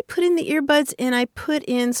usually put in the earbuds and I put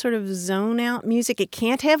in sort of zone out music. It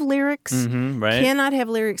can't have lyrics. Cannot have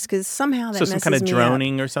lyrics because somehow that messes me up. So some kind of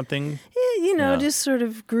droning or something? Yeah, just sort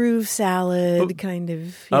of groove salad kind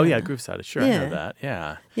of. Oh, yeah, groove salad. Sure, I know that.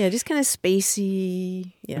 Yeah. Yeah, just kind of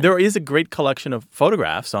spacey. Yeah. There is a great collection of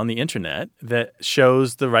photographs on the internet that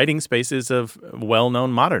shows the writing spaces of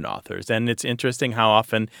well-known modern authors. And it's interesting how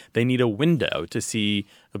often they need a window to see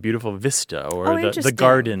a beautiful vista or the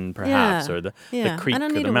garden, perhaps, or the creek or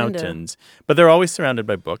the mountains. But they're always surrounded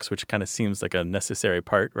by books, which kind of seems like a necessary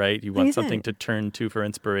part, right? You want something to turn to for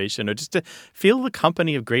inspiration or just to feel the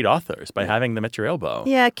company of great authors by having them at your elbow.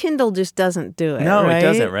 Yeah, Kindle just doesn't do it, No, right? it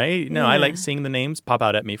doesn't, right? No, I like seeing the names pop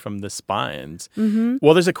out at me from the spines.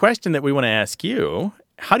 Well, there's a question that we want to ask you.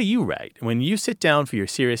 How do you write? When you sit down for your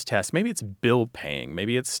serious task, maybe it's bill paying,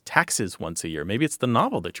 maybe it's taxes once a year, maybe it's the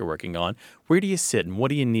novel that you're working on. Where do you sit and what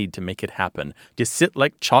do you need to make it happen? Do you sit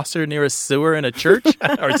like Chaucer near a sewer in a church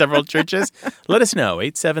or several churches? Let us know,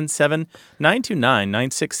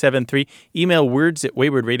 877-929-9673. Email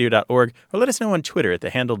words@waywardradio.org or let us know on Twitter at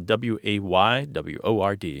the handle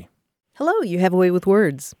WAYWORD. Hello, you have a way with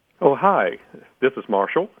words. Oh, hi. This is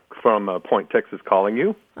Marshall from Point, Texas, calling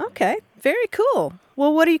you. Okay, very cool.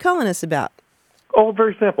 Well, what are you calling us about? Oh,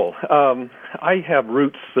 very simple. I have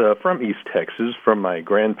roots from East Texas, from my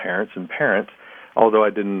grandparents and parents, although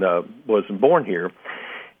I wasn't born here.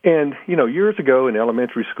 And, years ago in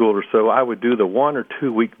elementary school or so, I would do the 1 or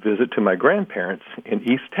 2 week visit to my grandparents in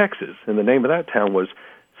East Texas, and the name of that town was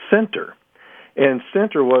Center. And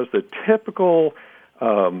Center was the typical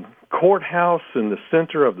courthouse in the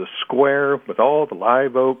center of the square with all the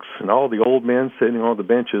live oaks and all the old men sitting on the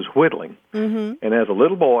benches whittling. And as a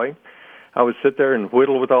little boy, I would sit there and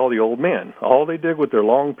whittle with all the old men. All they did with their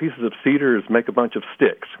long pieces of cedar is make a bunch of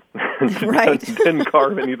sticks. Didn't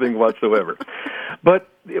carve anything whatsoever. But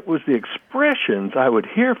it was the expressions I would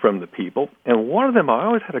hear from the people, and one of them I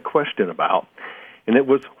always had a question about, and it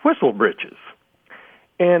was whistle britches.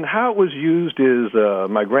 And how it was used is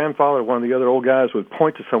my grandfather, one of the other old guys, would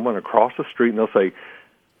point to someone across the street, and they'll say,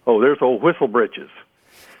 "Oh, there's old Whistle Britches."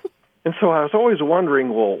 And so I was always wondering,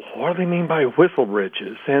 well, what do they mean by Whistle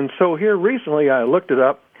Britches? And so here recently I looked it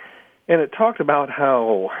up, and it talked about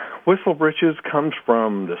how Whistle Britches comes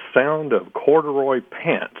from the sound of corduroy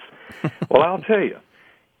pants. Well, I'll tell you,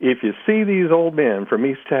 if you see these old men from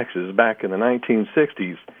East Texas back in the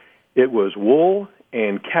 1960s, it was wool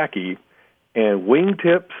and khaki and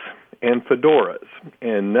wingtips and fedoras,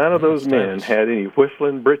 and none of those men had any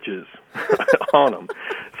whistling britches on them.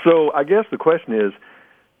 So I guess the question is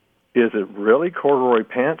it really corduroy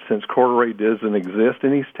pants since corduroy doesn't exist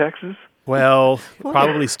in East Texas? Well,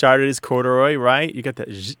 probably started as corduroy, right? You got that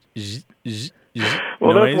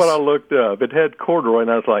Well, noise. that's what I looked up. It had corduroy,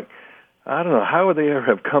 and I was like, I don't know, how would they ever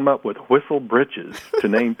have come up with Whistle Britches to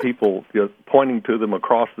name people pointing to them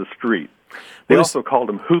across the street? They also called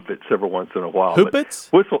them hoofits every once in a while. Hoofits?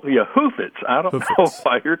 Hoofits. I don't know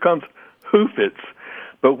why. Here comes hoofits.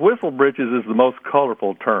 But Whistle Britches is the most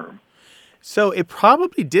colorful term. So it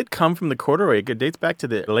probably did come from the corduroy. It dates back to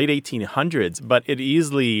the late 1800s, but it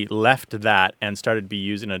easily left that and started to be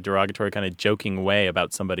used in a derogatory kind of joking way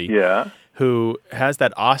about somebody who has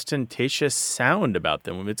that ostentatious sound about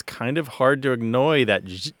them. It's kind of hard to ignore that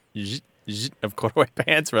of corduroy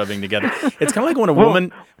pants rubbing together. It's kind of like when a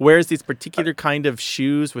woman wears these particular kind of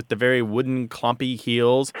shoes with the very wooden, clumpy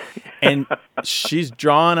heels, and she's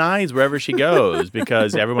drawing eyes wherever she goes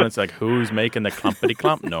because everyone's like, who's making the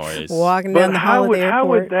clumpity-clump noise? Walking down the hall of the airport. How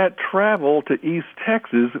would that travel to East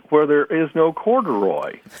Texas where there is no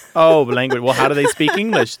corduroy? Oh, language. Well, how do they speak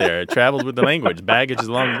English there? It travels with the language. Baggage is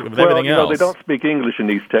along with everything else. Well, they don't speak English in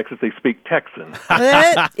East Texas. They speak Texan.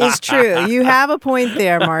 That is true. You have a point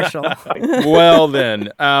there, Marshall. Well,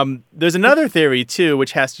 then, there's another theory, too,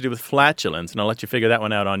 which has to do with flatulence, and I'll let you figure that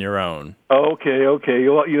one out on your own. Okay.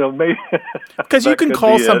 Well, maybe... Because you can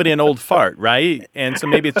call somebody an old fart, right? And so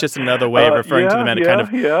maybe it's just another way of referring to them and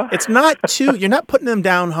it's not you're not putting them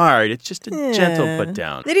down hard. It's just a gentle put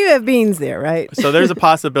down. They do have beans there, right? So there's a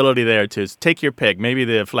possibility there, too. So take your pick. Maybe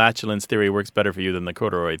the flatulence theory works better for you than the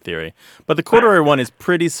corduroy theory. But the corduroy one is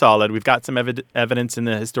pretty solid. We've got some evidence in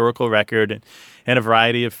the historical record and a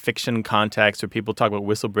variety of fiction contexts where people talk about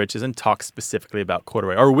whistle britches and talk specifically about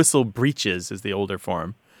corduroy. Or whistle breeches is the older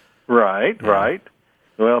form. Right.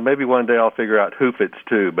 Well, maybe one day I'll figure out hoofits,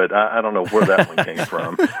 too, but I don't know where that one came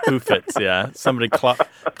from. Hoofits, yeah. Somebody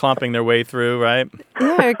clomping their way through, right?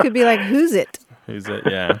 Yeah, or it could be like, who's it? Who's it,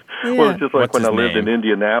 yeah. Well, it's just like when I lived in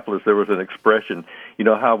Indianapolis, there was an expression, you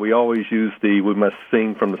know how we always use we must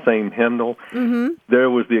sing from the same hymnal? Mm-hmm. There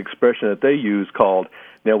was the expression that they used called,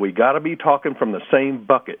 now we got to be talking from the same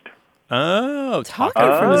bucket. Oh, talking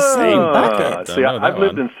from the same bucket. See, I've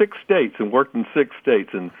lived in 6 states and worked in 6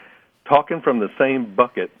 states, and talking from the same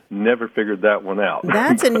bucket, never figured that one out.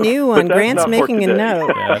 That's a new one. Grant's making a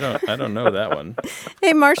note. Yeah, I don't know that one.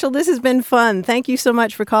 Hey, Marshall, this has been fun. Thank you so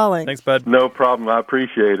much for calling. Thanks, bud. No problem. I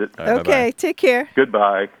appreciate it. Right, okay, bye-bye. Take care.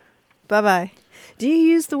 Goodbye. Bye-bye. Do you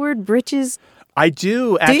use the word britches? I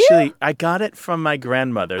do, actually. I got it from my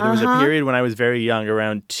grandmother. There was a period when I was very young,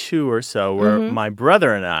 around 2 or so, where my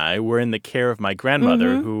brother and I were in the care of my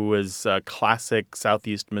grandmother, who was a classic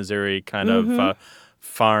Southeast Missouri kind of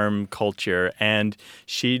farm culture. And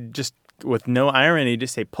she just, with no irony,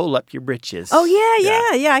 just say, pull up your britches. Oh,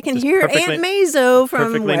 yeah. I can just hear Aunt Mazo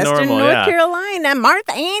from Western North Carolina.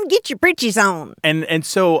 Martha Ann, get your britches on. And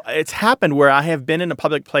so it's happened where I have been in a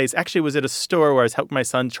public place. Actually, it was at a store where I was helping my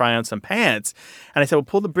son try on some pants. And I said, well,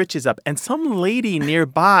 pull the britches up. And some lady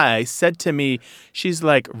nearby said to me, she's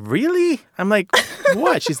like, really? I'm like,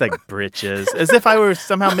 what? She's like, britches. As if I were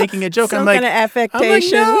somehow making a joke. Some kind of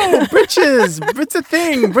affectation. I'm like, no, britches. It's a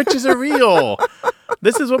thing. Britches are real.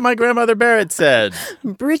 This is what my grandmother Barrett said.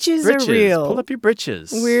 Britches are real. Pull up your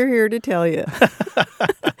britches. We're here to tell you.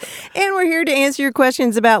 And we're here to answer your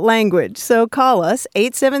questions about language. So call us,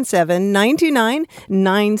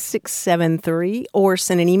 877-929-9673, or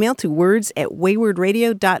send an email to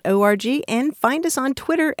words@waywardradio.org, and find us on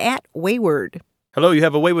Twitter @Wayward. Hello, you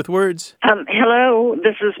have a way with words. Hello,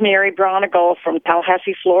 this is Mary Bronigal from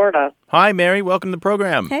Tallahassee, Florida. Hi, Mary. Welcome to the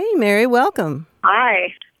program. Hey, Mary. Welcome.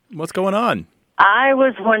 Hi. What's going on? I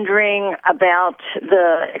was wondering about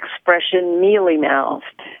the expression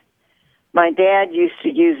mealy-mouthed. My dad used to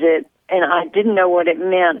use it, and I didn't know what it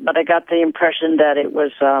meant, but I got the impression that it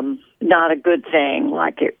was not a good thing,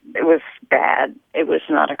 like it was bad. It was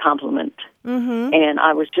not a compliment. Mm-hmm. And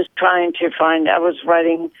I was just trying to I was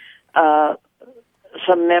writing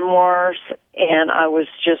some memoirs, and I was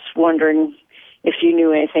just wondering if you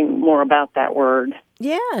knew anything more about that word.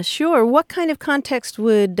 Yeah, sure. What kind of context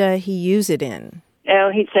would he use it in?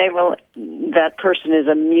 He'd say, well, that person is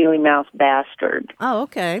a mealy-mouthed bastard. Oh,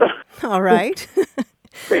 okay. All right.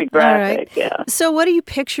 Pretty graphic, yeah. So what do you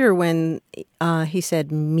picture when he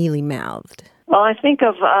said mealy-mouthed? Well, I think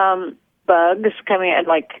of bugs coming out,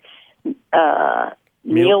 like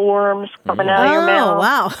mealworms coming out of your mouth. Oh,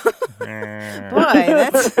 wow. Boy,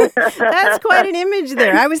 that's quite an image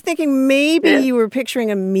there. I was thinking maybe you were picturing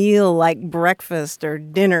a meal like breakfast or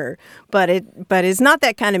dinner, but it's not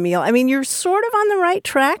that kind of meal. I mean, you're sort of on the right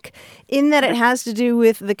track in that it has to do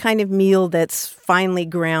with the kind of meal that's finely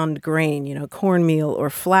ground grain, cornmeal or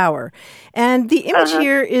flour. And the image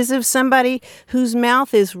here is of somebody whose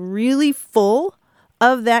mouth is really full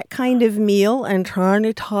of that kind of meal and trying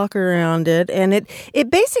to talk around it. And it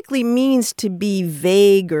basically means to be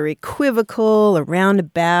vague or equivocal or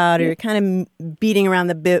roundabout, or kind of beating around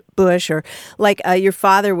the bush, or like your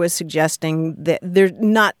father was suggesting that they're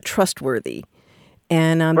not trustworthy.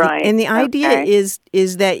 And the idea is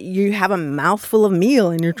that you have a mouthful of meal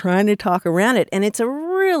and you're trying to talk around it. And it's a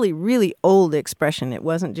really, really old expression. It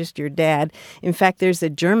wasn't just your dad. In fact, there's a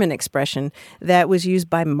German expression that was used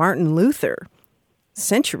by Martin Luther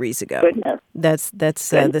centuries ago. Goodness. That's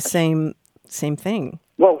the same thing.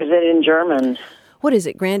 What was it in German? What is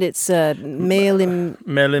it, Grant? It's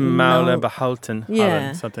Mehl Maule behalten.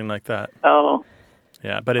 Yeah. Something like that. Oh.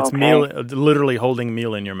 Yeah, but it's meal, literally holding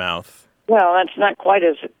meal in your mouth. Well, that's not quite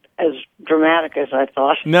as dramatic as I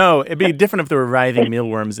thought. No, it'd be different if there were writhing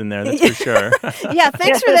mealworms in there, that's for sure. Yeah,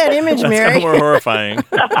 thanks for that image, Mary. That's more horrifying.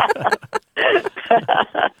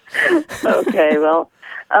 Okay, well,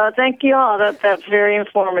 thank you all. That's very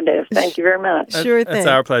informative. Thank you very much. Sure thing. It's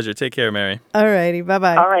our pleasure. Take care, Mary. All righty.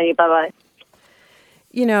 Bye-bye. All righty. Bye-bye.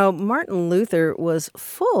 Martin Luther was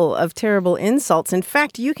full of terrible insults. In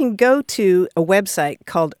fact, you can go to a website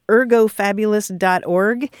called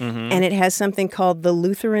ergofabulous.org, and it has something called the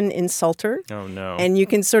Lutheran Insulter. Oh, no. And you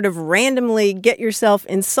can sort of randomly get yourself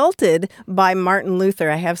insulted by Martin Luther.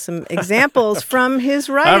 I have some examples from his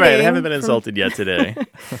writing. All right, I haven't been insulted yet today.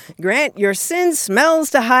 Grant, your sin smells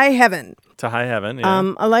to high heaven. To high heaven,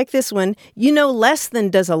 yeah. I like this one. You know less than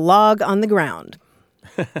does a log on the ground.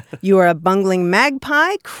 You are a bungling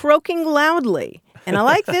magpie croaking loudly. And I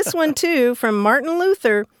like this one, too, from Martin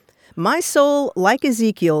Luther. My soul, like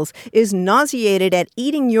Ezekiel's, is nauseated at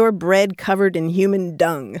eating your bread covered in human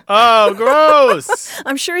dung. Oh, gross!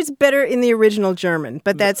 I'm sure it's better in the original German,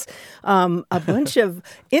 but that's a bunch of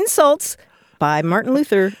insults by Martin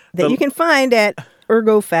Luther that you can find at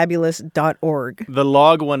ergofabulous.org. The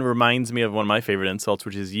log one reminds me of one of my favorite insults,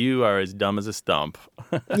 which is you are as dumb as a stump.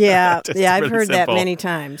 Yeah, I've really heard that simple. many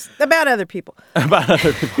times. About other people. About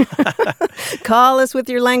other people. Call us with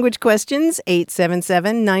your language questions,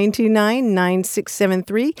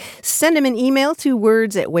 877-929-9673. Send them an email to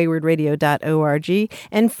words@waywardradio.org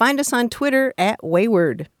and find us on Twitter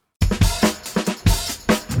 @wayward.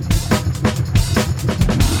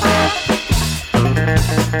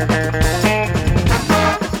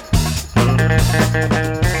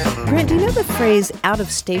 Grant, do you know the phrase out of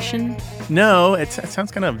station? No, it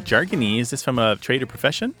sounds kind of jargony. Is this from a trade or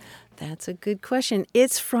profession? That's a good question.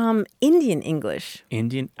 It's from Indian English.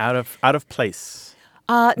 Indian, out of place.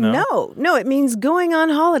 No, it means going on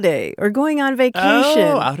holiday or going on vacation.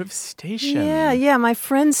 Oh, out of station. Yeah. My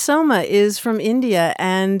friend Soma is from India,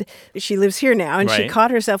 and she lives here now, and she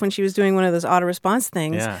caught herself when she was doing one of those auto-response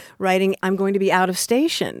things, writing, I'm going to be out of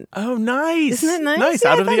station. Oh, nice. Isn't that nice? Nice,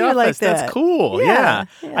 Yeah, out I of thought the you office. liked that. That's cool. Yeah.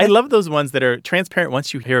 I love those ones that are transparent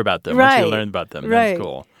once you hear about them, once you learn about them. Right. That's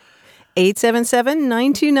cool.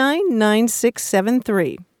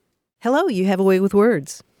 877-929-9673. Hello, you have a way with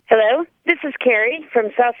words. Hello, this is Carrie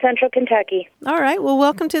from South Central Kentucky. All right, well,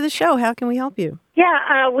 welcome to the show. How can we help you?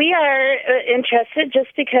 Yeah, we are interested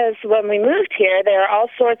just because when we moved here, there are all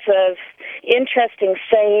sorts of interesting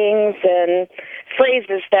sayings and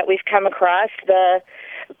phrases that we've come across. The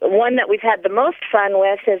one that we've had the most fun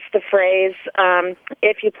with is the phrase,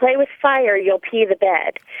 if you play with fire, you'll pee the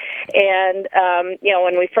bed. And,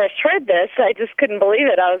 when we first heard this, I just couldn't believe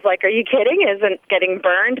it. I was like, are you kidding? Isn't getting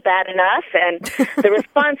burned bad enough? And the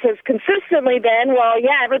response has consistently been, well,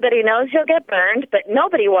 yeah, everybody knows you'll get burned, but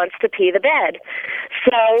nobody wants to pee the bed.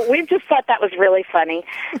 So we just thought that was really funny.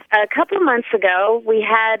 A couple of months ago, we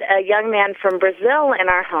had a young man from Brazil in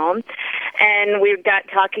our home, and we got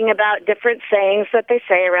talking about different sayings that they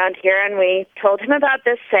say around here, and we told him about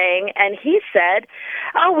this saying, and he said,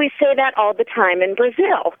 oh, we say that all the time in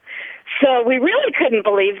Brazil. So we really couldn't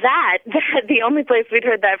believe that the only place we'd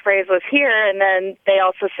heard that phrase was here, and then they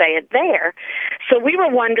also say it there. So we were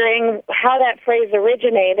wondering how that phrase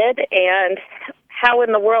originated and how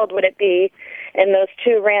in the world would it be in those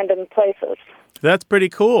two random places. That's pretty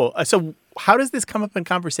cool. So how does this come up in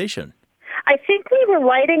conversation? I think we were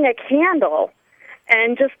lighting a candle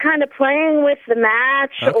and just kind of playing with the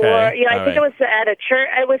match, or I think it was at a church.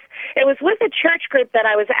 It was with a church group that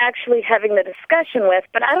I was actually having the discussion with,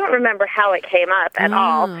 but I don't remember how it came up at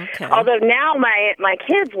all. Okay. Although now my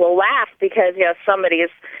kids will laugh because somebody's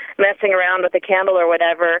messing around with a candle or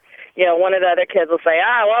whatever. One of the other kids will say,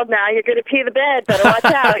 well, now you're going to pee the bed, better watch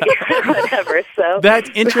out, whatever. So that's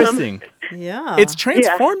interesting. Yeah. It's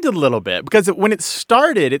transformed a little bit because when it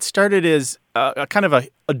started as a kind of a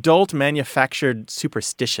adult manufactured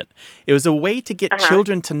superstition. It was a way to get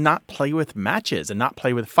children to not play with matches and not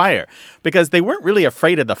play with fire because they weren't really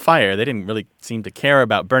afraid of the fire. They didn't really seem to care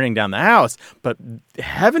about burning down the house, but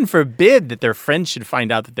heaven forbid that their friends should find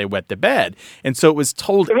out that they wet the bed. And so it was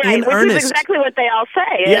told in earnest. Which is exactly what they all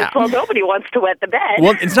say. Yeah. Well, nobody wants to wet the bed.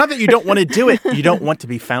 Well, it's not that you don't want to do it. You don't want to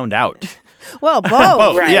be found out. Well, both.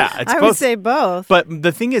 Both. Right. Yeah, it's I both. would say both. But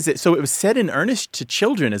the thing is, so it was said in earnest to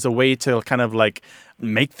children as a way to kind of like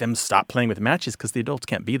make them stop playing with matches because the adults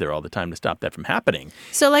can't be there all the time to stop that from happening.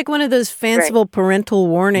 So like one of those fanciful parental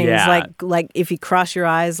warnings, Yeah. like if you cross your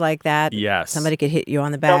eyes like that, somebody could hit you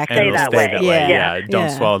on the back. Don't stay that way. Yeah. Don't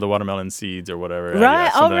swallow the watermelon seeds or whatever. Right.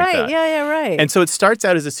 Yeah, something right. like that. Yeah, right. And so it starts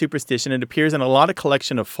out as a superstition. It appears in a lot of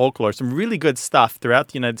collection of folklore, some really good stuff throughout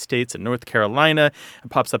the United States and North Carolina. It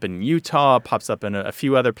pops up in Utah, pops up in a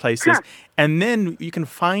few other places. And then you can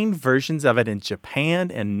find versions of it in Japan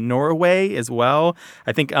and Norway as well.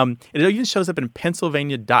 I think it even shows up in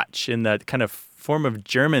Pennsylvania Dutch in the kind of form of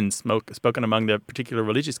German spoken among the particular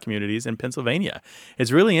religious communities in Pennsylvania.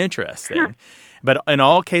 It's really interesting. But in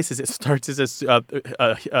all cases, it starts as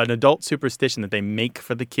an adult superstition that they make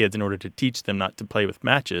for the kids in order to teach them not to play with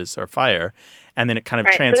matches or fire. And then it kind of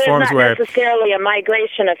transforms so there's not necessarily a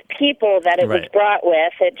migration of people that it was brought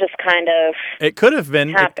with. It just kind of It could have been.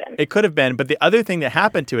 happened. It could have been. But the other thing that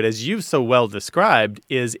happened to it, as you've so well described,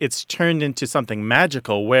 is it's turned into something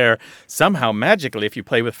magical where somehow magically, if you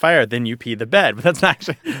play with fire, then you pee the bed. But that's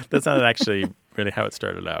not actually really how it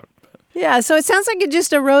started out. Yeah, so it sounds like it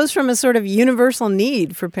just arose from a sort of universal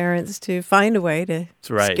need for parents to find a way to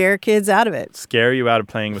scare kids out of it. Scare you out of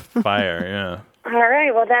playing with fire, yeah. All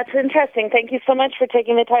right. Well, that's interesting. Thank you so much for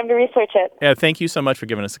taking the time to research it. Yeah, thank you so much for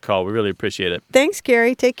giving us a call. We really appreciate it. Thanks,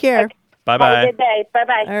 Carrie. Take care. Okay. Bye-bye. Have a good day.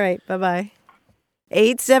 Bye-bye. All right, bye-bye.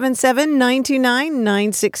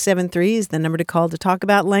 877-929-9673 is the number to call to talk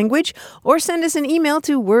about language, or send us an email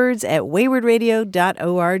to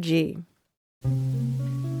words@waywardradio.org.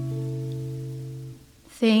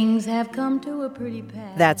 Things have come to a pretty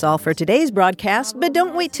pass. That's all for today's broadcast, but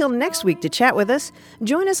don't wait till next week to chat with us.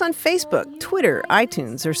 Join us on Facebook, Twitter,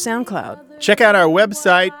 iTunes, or SoundCloud. Check out our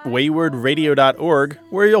website, waywardradio.org,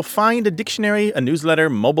 where you'll find a dictionary, a newsletter,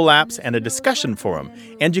 mobile apps, and a discussion forum.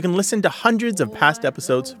 And you can listen to hundreds of past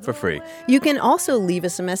episodes for free. You can also leave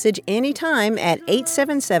us a message anytime at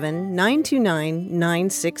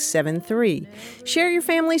 877-929-9673. Share your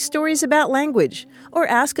family's stories about language, or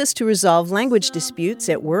ask us to resolve language disputes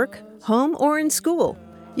at work, home, or in school.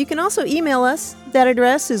 You can also email us. That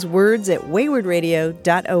address is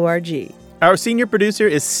words@waywardradio.org. Our senior producer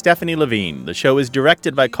is Stephanie Levine. The show is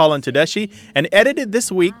directed by Colin Tedeschi and edited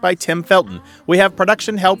this week by Tim Felton. We have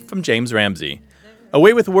production help from James Ramsey. A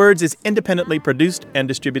Way with Words is independently produced and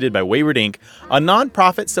distributed by Wayward Inc., a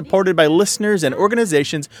nonprofit supported by listeners and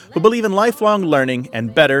organizations who believe in lifelong learning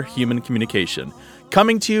and better human communication.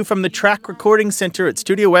 Coming to you from the Track Recording Center at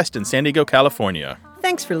Studio West in San Diego, California.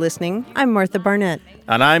 Thanks for listening. I'm Martha Barnett.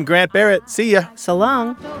 And I'm Grant Barrett. See ya. So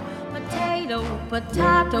long. Potato,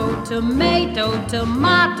 potato, tomato,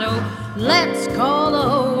 tomato. Let's call the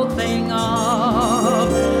whole thing off.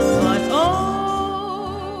 But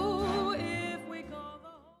oh, if we call the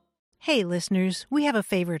whole... Hey, listeners, we have a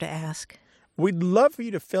favor to ask. We'd love for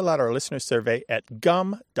you to fill out our listener survey at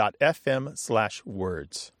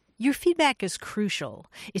gum.fm/words. Your feedback is crucial.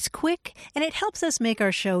 It's quick, and it helps us make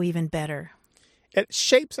our show even better. It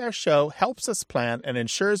shapes our show, helps us plan, and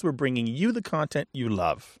ensures we're bringing you the content you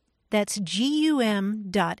love. That's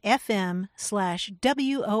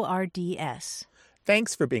gum.fm/WORDS.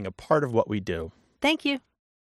 Thanks for being a part of what we do. Thank you.